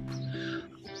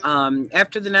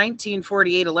 After the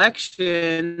 1948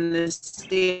 election, the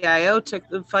CIO took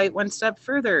the fight one step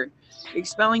further,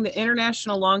 expelling the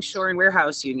International Longshore and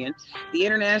Warehouse Union, the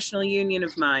International Union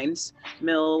of Mines,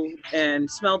 Mill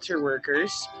and Smelter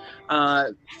Workers,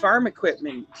 Farm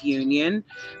Equipment Union,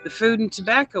 the Food and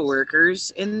Tobacco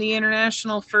Workers, and the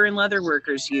International Fur and Leather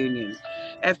Workers Union.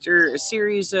 After a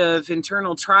series of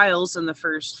internal trials in the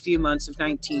first few months of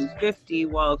 1950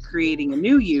 while creating a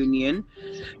new union,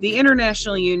 the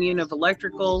International Union of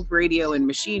Electrical, Radio, and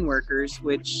Machine Workers,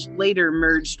 which later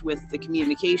merged with the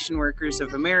Communication Workers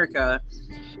of America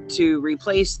to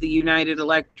replace the United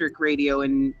Electric, Radio,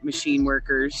 and Machine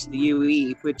Workers, the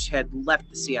UE, which had left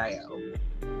the CIO.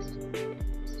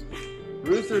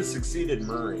 Reuther succeeded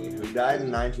Murray, who died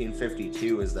in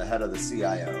 1952 as the head of the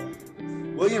CIO.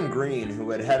 William Green, who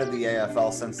had headed the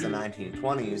AFL since the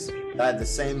 1920s, died the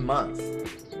same month,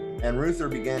 and Reuther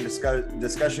began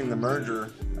discussing the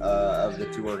merger of the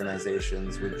two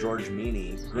organizations with George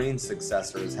Meany, Green's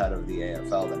successor as head of the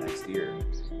AFL the next year.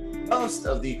 Most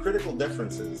of the critical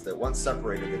differences that once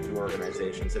separated the two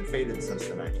organizations had faded since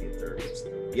the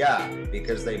 1930s. Yeah,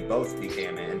 because they both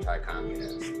became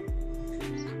anti-communist.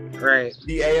 Right.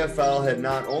 The AFL had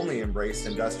not only embraced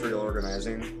industrial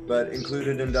organizing, but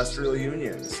included industrial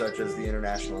unions, such as the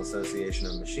International Association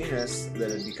of Machinists, that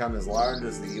had become as large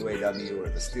as the UAW or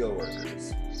the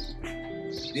Steelworkers.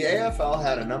 The AFL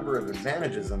had a number of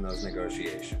advantages in those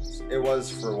negotiations. It was,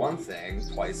 for one thing,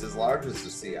 twice as large as the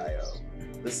CIO.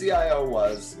 The CIO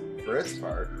was, for its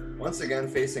part, once again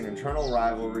facing internal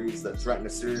rivalries that threatened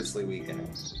to seriously weaken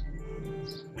it.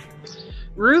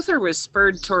 Reuther was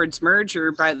spurred towards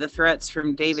merger by the threats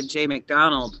from David J.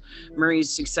 McDonald, Murray's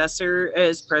successor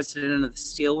as president of the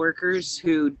Steelworkers,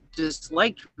 who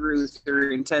disliked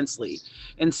Reuther intensely,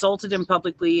 insulted him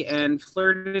publicly, and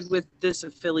flirted with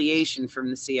disaffiliation from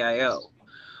the CIO.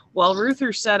 While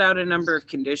Reuther set out a number of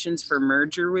conditions for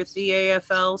merger with the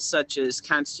AFL, such as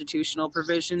constitutional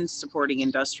provisions supporting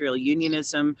industrial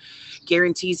unionism,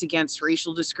 guarantees against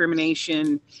racial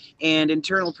discrimination, and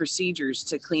internal procedures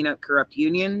to clean up corrupt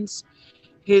unions,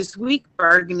 his weak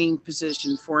bargaining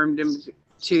position formed him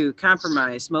to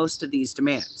compromise most of these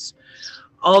demands.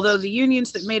 Although the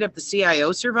unions that made up the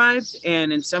CIO survived,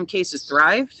 and in some cases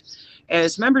thrived,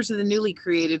 as members of the newly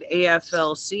created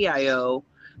AFL-CIO,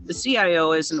 the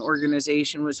CIO as an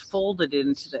organization was folded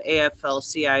into the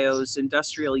AFL-CIO's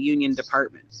Industrial Union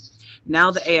Department.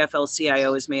 Now the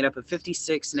AFL-CIO is made up of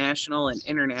 56 national and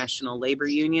international labor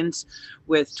unions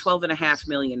with 12.5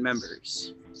 million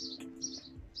members.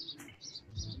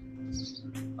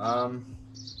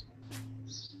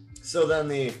 So then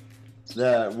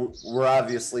we're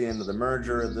obviously into the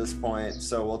merger at this point,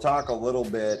 so we'll talk a little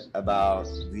bit about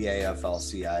the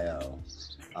AFL-CIO.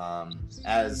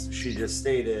 As she just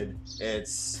stated,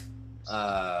 it's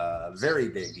a very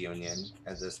big union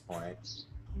at this point.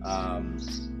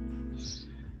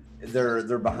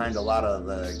 They're behind a lot of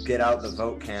the get out the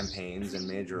vote campaigns in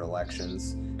major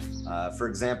elections. For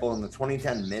example, in the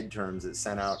 2010 midterms, it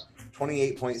sent out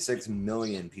 28.6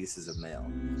 million pieces of mail.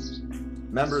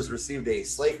 Members received a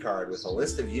slate card with a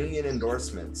list of union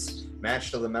endorsements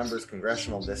matched to the member's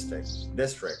congressional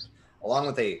district, along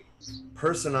with a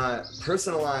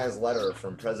personalized letter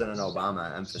from President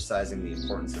Obama emphasizing the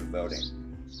importance of voting.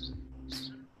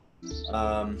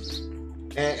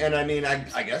 And I mean,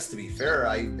 I guess to be fair,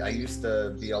 I used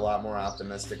to be a lot more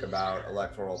optimistic about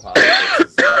electoral politics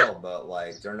as well, but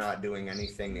like they're not doing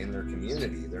anything in their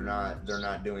community. They're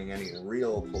not doing any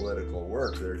real political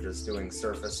work. They're just doing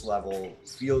surface level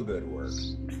feel good work.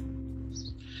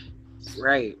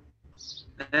 Right.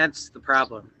 That's the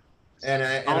problem.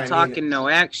 And all talk and no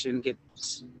action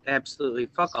gets absolutely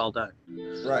fuck all done.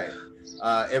 Right.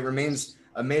 It remains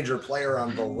a major player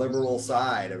on the liberal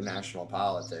side of national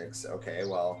politics. Okay,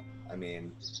 well, I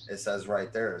mean, it says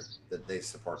right there that they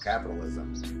support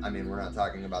capitalism. I mean, we're not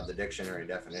talking about the dictionary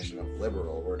definition of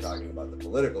liberal. We're talking about the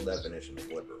political definition of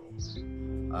liberal.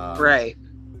 Right.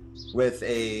 With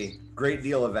a great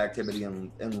deal of activity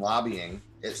in lobbying,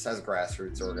 it says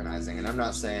grassroots organizing. And I'm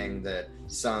not saying that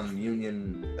some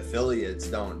union affiliates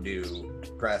don't do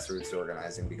grassroots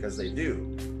organizing, because they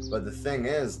do. But the thing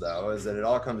is, though, is that it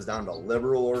all comes down to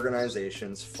liberal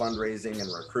organizations fundraising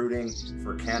and recruiting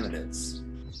for candidates.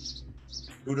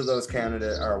 Who do those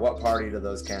candidates, or what party do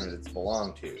those candidates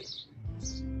belong to?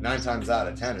 9 times out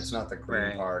of 10, it's not the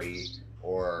Green Party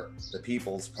or the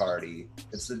People's Party.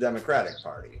 It's the Democratic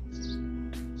Party.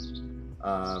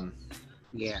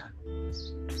 Yeah.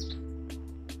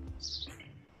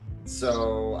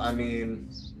 So, I mean,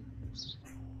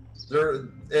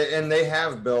 they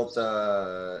have built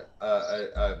a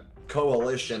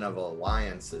coalition of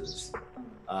alliances.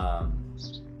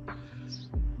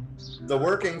 The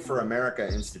Working for America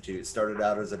Institute started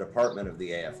out as a department of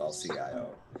the AFL-CIO.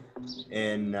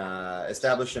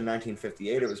 Established in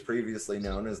 1958, it was previously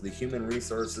known as the Human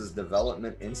Resources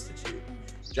Development Institute.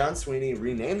 John Sweeney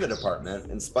renamed the department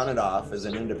and spun it off as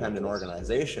an independent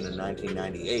organization in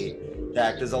 1998 to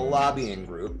act as a lobbying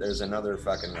group, there's another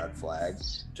fucking red flag,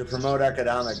 to promote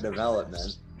economic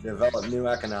development, develop new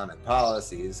economic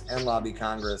policies, and lobby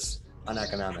Congress on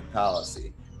economic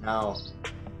policy. Now,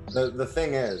 the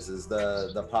thing is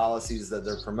the policies that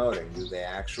they're promoting, do they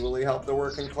actually help the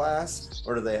working class,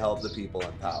 or do they help the people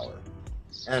in power?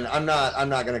 And I'm not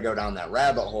going to go down that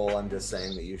rabbit hole. I'm just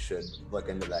saying that you should look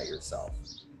into that yourself.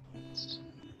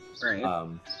 Right.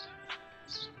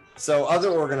 So other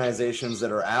organizations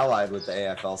that are allied with the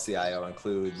AFL-CIO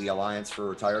include the Alliance for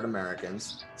Retired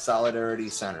Americans, Solidarity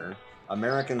Center,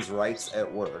 Americans' Rights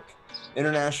at Work,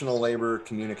 International Labor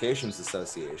Communications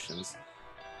Associations,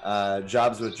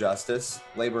 Jobs with Justice,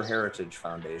 Labor Heritage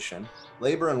Foundation,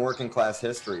 Labor and Working Class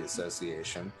History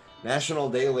Association, National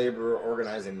Day Labor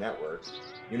Organizing Network,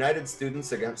 United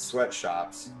Students Against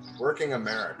Sweatshops, Working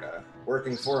America,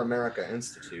 Working for America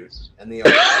Institute, and the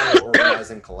Ohio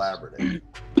Organizing Collaborative.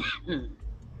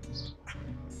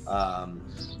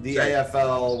 The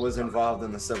AFL was involved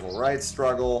in the civil rights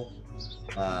struggle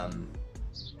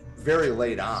very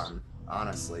late on,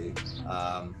 honestly.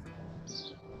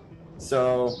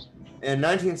 So in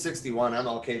 1961,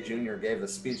 MLK Jr. gave a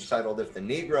speech titled "If the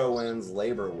Negro Wins,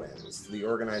 Labor Wins" to the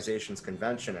organization's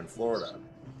convention in Florida.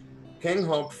 King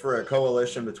hoped for a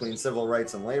coalition between civil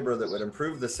rights and labor that would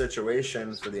improve the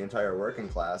situation for the entire working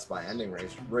class by ending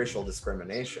racial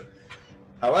discrimination.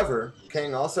 However,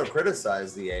 King also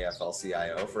criticized the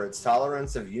AFL-CIO for its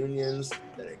tolerance of unions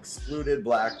that excluded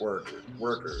black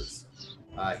workers.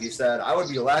 He said, "I would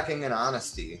be lacking in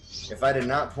honesty if I did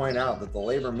not point out that the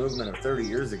labor movement of 30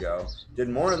 years ago did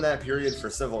more in that period for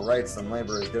civil rights than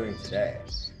labor is doing today.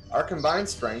 Our combined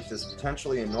strength is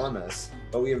potentially enormous,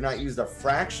 but we have not used a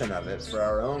fraction of it for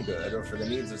our own good or for the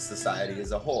needs of society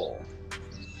as a whole."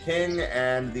 King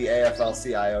and the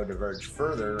AFL-CIO diverged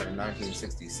further in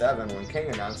 1967 when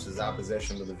King announced his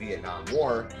opposition to the Vietnam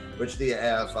War, which the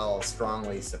AFL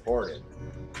strongly supported.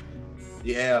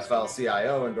 The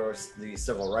AFL-CIO endorsed the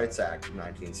Civil Rights Act of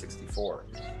 1964.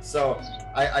 So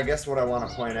I guess what I want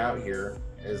to point out here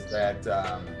is that,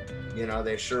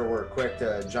 they sure were quick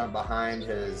to jump behind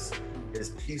his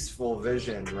peaceful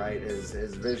vision, right?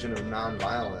 His vision of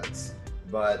nonviolence.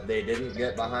 But they didn't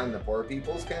get behind the Poor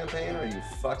People's Campaign? Are you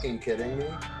fucking kidding me?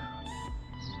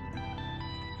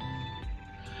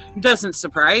 Doesn't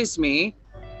surprise me.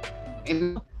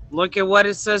 And look at what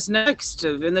it says next.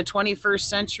 In the 21st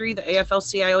century, the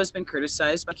AFL-CIO has been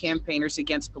criticized by campaigners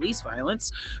against police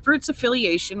violence for its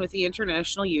affiliation with the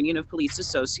International Union of Police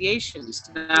Associations.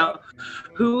 Now,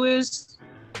 who is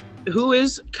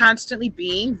constantly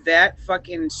being that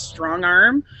fucking strong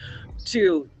arm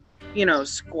to,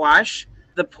 squash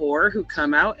the poor who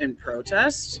come out and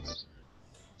protest?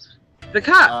 The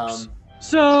cops.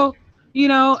 So,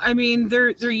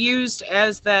 they're used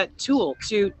as that tool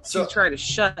to try to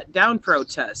shut down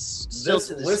protests.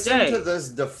 Listen to this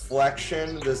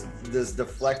deflection, this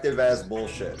deflective ass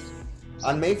bullshit.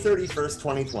 On May 31st,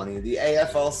 2020, the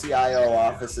AFL-CIO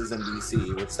offices in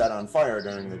DC were set on fire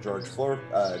during the George Floyd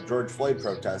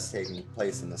protests taking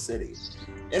place in the city.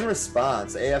 In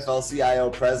response,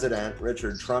 AFL-CIO President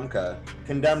Richard Trumka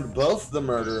condemned both the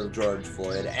murder of George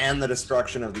Floyd and the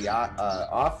destruction of the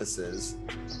offices,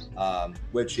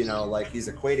 which, he's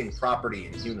equating property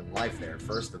and human life there,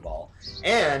 first of all,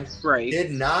 and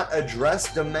did not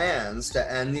address demands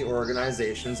to end the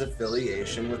organization's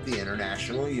affiliation with the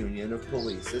International Union of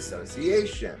Police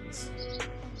Associations.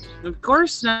 Of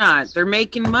course not. They're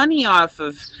making money off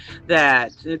of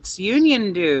that. It's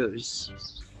union dues.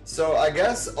 So I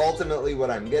guess ultimately what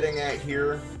I'm getting at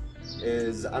here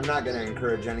is I'm not going to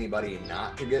encourage anybody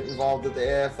not to get involved with the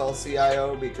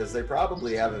AFL-CIO because they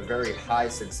probably have a very high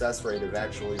success rate of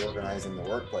actually organizing the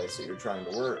workplace that you're trying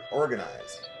to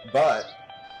organize. But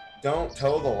don't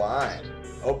toe the line.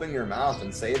 Open your mouth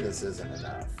and say this isn't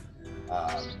enough.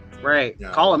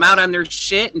 Call them out on their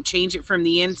shit and change it from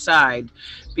the inside,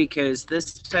 because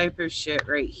this type of shit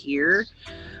right here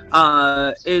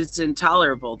is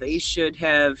intolerable. They should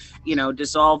have,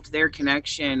 dissolved their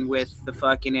connection with the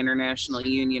fucking International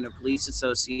Union of Police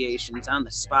Associations on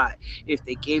the spot if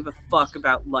they gave a fuck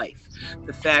about life.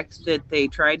 The fact that they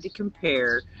tried to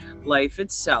compare life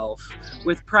itself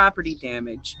with property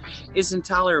damage is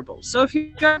intolerable. So if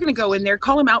you're going to go in there,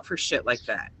 call them out for shit like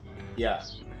that. Yeah.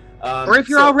 Or if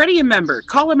you're already a member,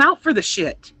 call them out for the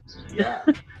shit. Yeah.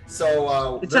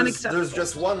 So it's unacceptable. There's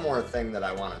just one more thing that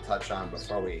I want to touch on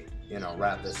before we,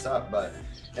 wrap this up. But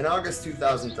in August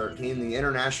 2013, the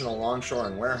International Longshore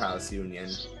and Warehouse Union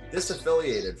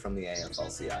disaffiliated from the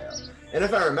AFL-CIO. And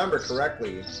if I remember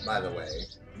correctly, by the way,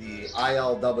 the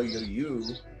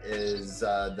ILWU is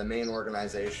the main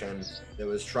organization that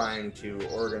was trying to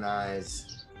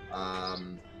organize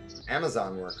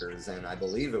Amazon workers, and I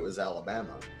believe it was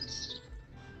Alabama.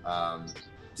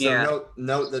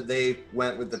 Note that they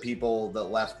went with the people that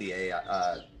left the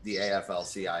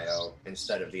AFL-CIO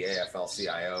instead of the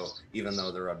AFL-CIO, even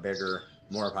though they're a bigger,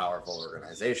 more powerful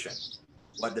organization.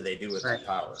 What do they do with that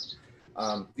power?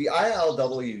 The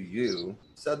ILWU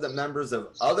said that members of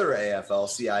other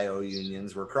AFL-CIO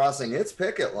unions were crossing its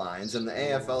picket lines, and the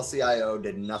AFL-CIO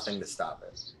did nothing to stop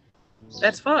it.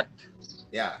 That's fucked.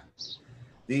 Yeah.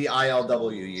 The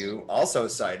ILWU also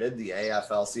cited the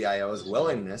AFL-CIO's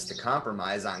willingness to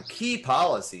compromise on key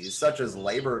policies such as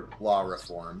labor law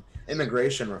reform,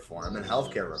 immigration reform, and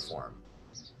healthcare reform.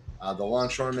 The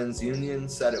Longshoremen's Union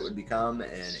said it would become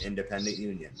an independent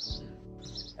union.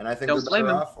 And I think Don't they're better blame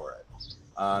 'em. off for it.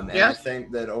 And Yeah. I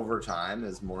think that over time,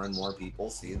 as more and more people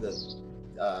see that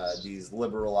these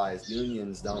liberalized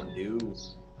unions don't do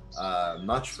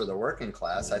much for the working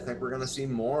class, I think we're going to see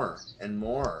more and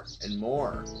more and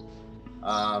more.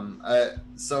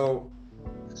 So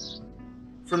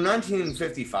from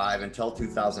 1955 until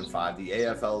 2005, the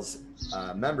AFL's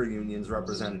member unions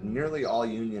represented nearly all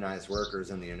unionized workers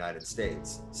in the United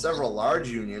States. Several large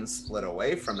unions split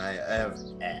away from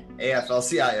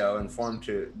AFL-CIO and formed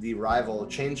the rival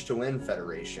Change to Win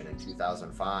Federation in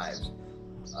 2005.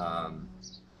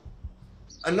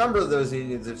 A number of those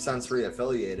unions have since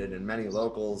reaffiliated, and many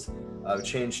locals of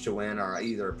Change to Win are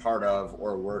either part of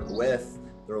or work with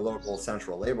their local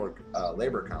central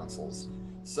labor councils.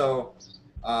 So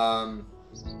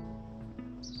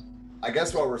I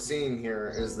guess what we're seeing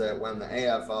here is that when the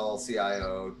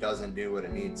AFL-CIO doesn't do what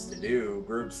it needs to do,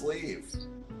 groups leave.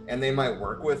 And they might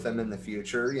work with them in the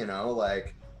future, you know,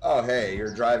 like, oh, hey,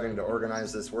 you're driving to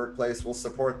organize this workplace, we'll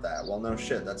support that. Well, no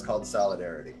shit, that's called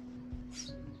solidarity.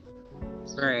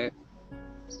 Right.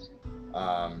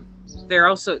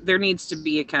 There needs to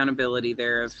be accountability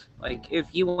there of, like, if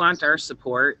you want our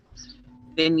support,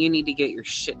 then you need to get your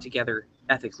shit together,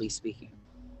 ethically speaking.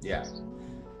 Yeah.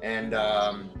 And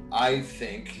I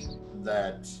think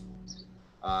that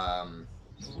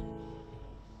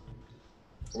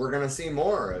we're going to see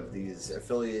more of these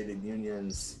affiliated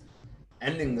unions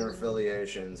ending their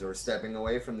affiliations or stepping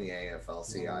away from the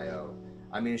AFL-CIO.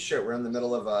 I mean, shit, we're in the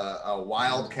middle of a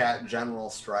wildcat general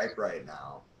strike right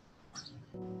now.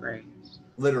 Right.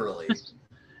 Literally.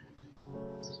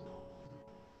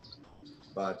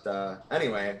 But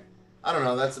anyway, I don't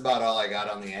know. That's about all I got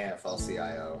on the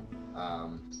AFL-CIO.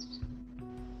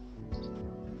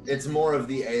 It's more of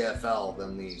the AFL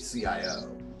than the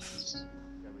CIO.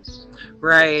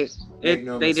 Right.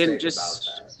 No they didn't mistake just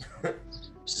about that.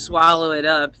 swallow it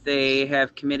up. They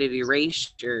have committed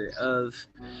erasure of,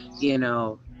 you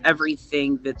know,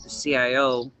 everything that the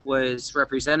CIO was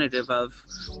representative of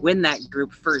when that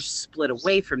group first split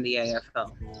away from the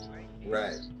AFL.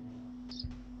 Right.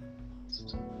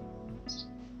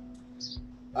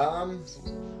 All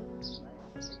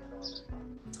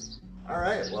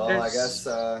right. Well, I guess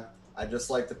I'd just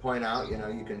like to point out, you know,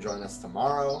 you can join us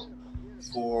tomorrow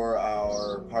for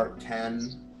our part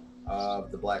 10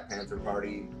 of the Black Panther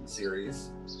Party series.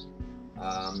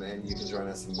 And you can join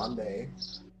us Monday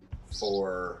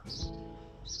for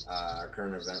our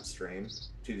current event stream,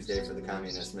 Tuesday for the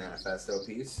Communist Manifesto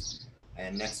piece,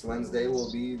 and next Wednesday will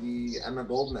be the Emma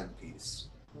Goldman piece,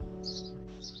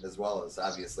 as well as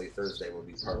obviously Thursday will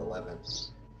be part 11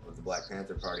 of the Black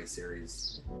Panther Party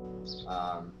series.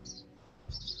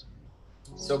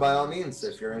 So by all means,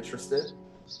 if you're interested,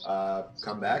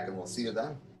 come back and we'll see you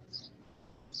then.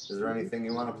 Is there anything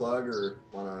you want to plug or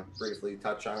want to briefly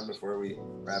touch on before we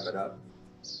wrap it up?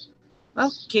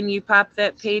 Well, can you pop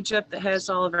that page up that has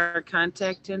all of our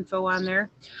contact info on there?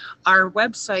 Our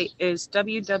website is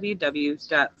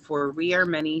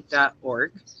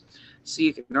www.forwearemany.org. So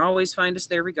you can always find us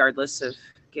there regardless of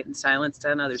getting silenced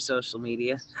on other social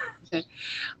media.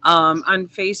 On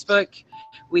Facebook,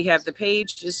 we have the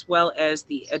page as well as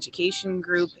the education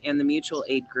group and the mutual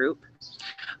aid group.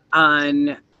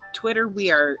 On Twitter, we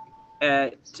are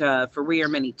at For We Are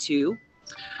Many 2.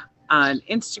 On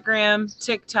Instagram,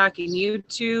 TikTok, and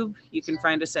YouTube, you can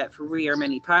find us at For We Are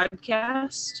Many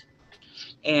Podcast.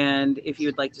 And if you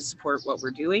would like to support what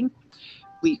we're doing,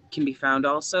 we can be found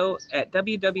also at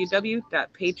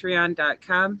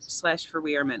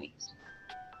www.patreon.com/forwearemany.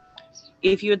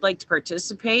 If you would like to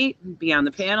participate, be on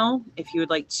the panel, if you would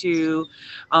like to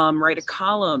write a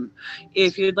column,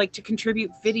 if you would like to contribute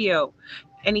video,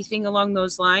 anything along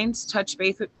those lines, touch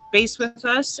base with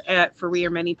us at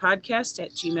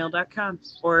forwearemanypodcast@gmail.com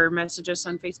or message us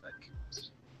on Facebook.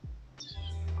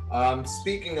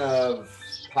 Speaking of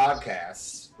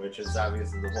podcasts, which is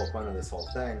obviously the whole point of this whole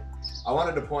thing, I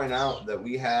wanted to point out that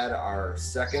we had our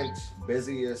second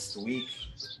busiest week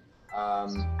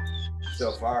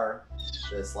so far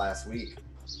this last week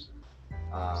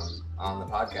on the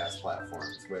podcast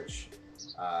platforms, which,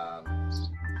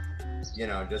 you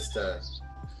know, just to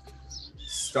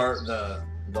start the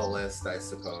list, I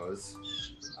suppose,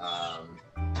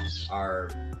 our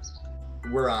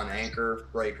we're on Anchor,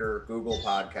 Breaker, Google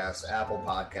Podcasts, Apple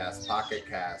Podcasts, Pocket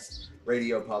Cast,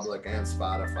 Radio Public, and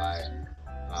Spotify,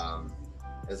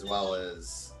 as well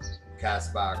as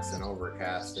Castbox and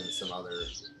Overcast and some other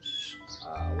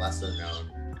lesser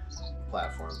known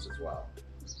platforms as well.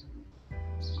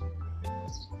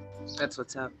 That's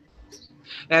what's up.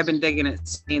 I've been digging it,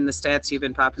 seeing the stats you've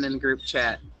been popping in the group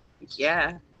chat.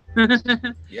 Yeah.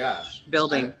 Yeah.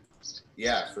 Building.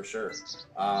 Yeah, for sure.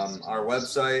 Our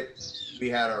website, we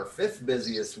had our 5th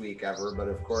busiest week ever, but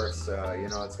of course,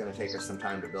 it's going to take us some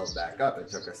time to build back up. It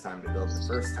took us time to build the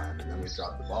first time, and then we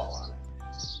dropped the ball on it.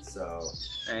 So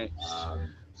right.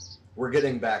 We're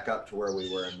getting back up to where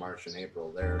we were in March and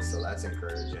April there, so that's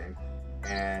encouraging.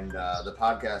 And the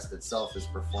podcast itself is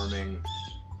performing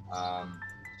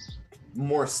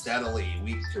more steadily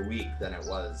week to week than it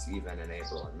was even in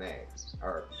April and May,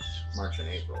 or March and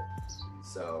April.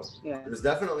 So yeah. There's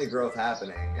definitely growth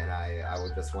happening, and I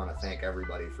would just want to thank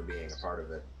everybody for being a part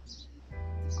of it.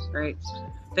 Right.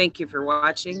 Thank you for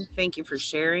watching. Thank you for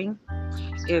sharing.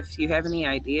 If you have any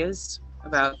ideas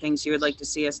about things you would like to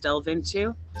see us delve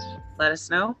into, let us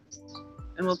know,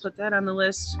 and we'll put that on the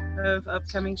list of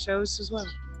upcoming shows as well.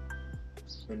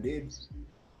 Indeed.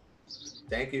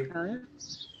 Thank you.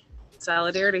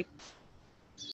 Solidarity.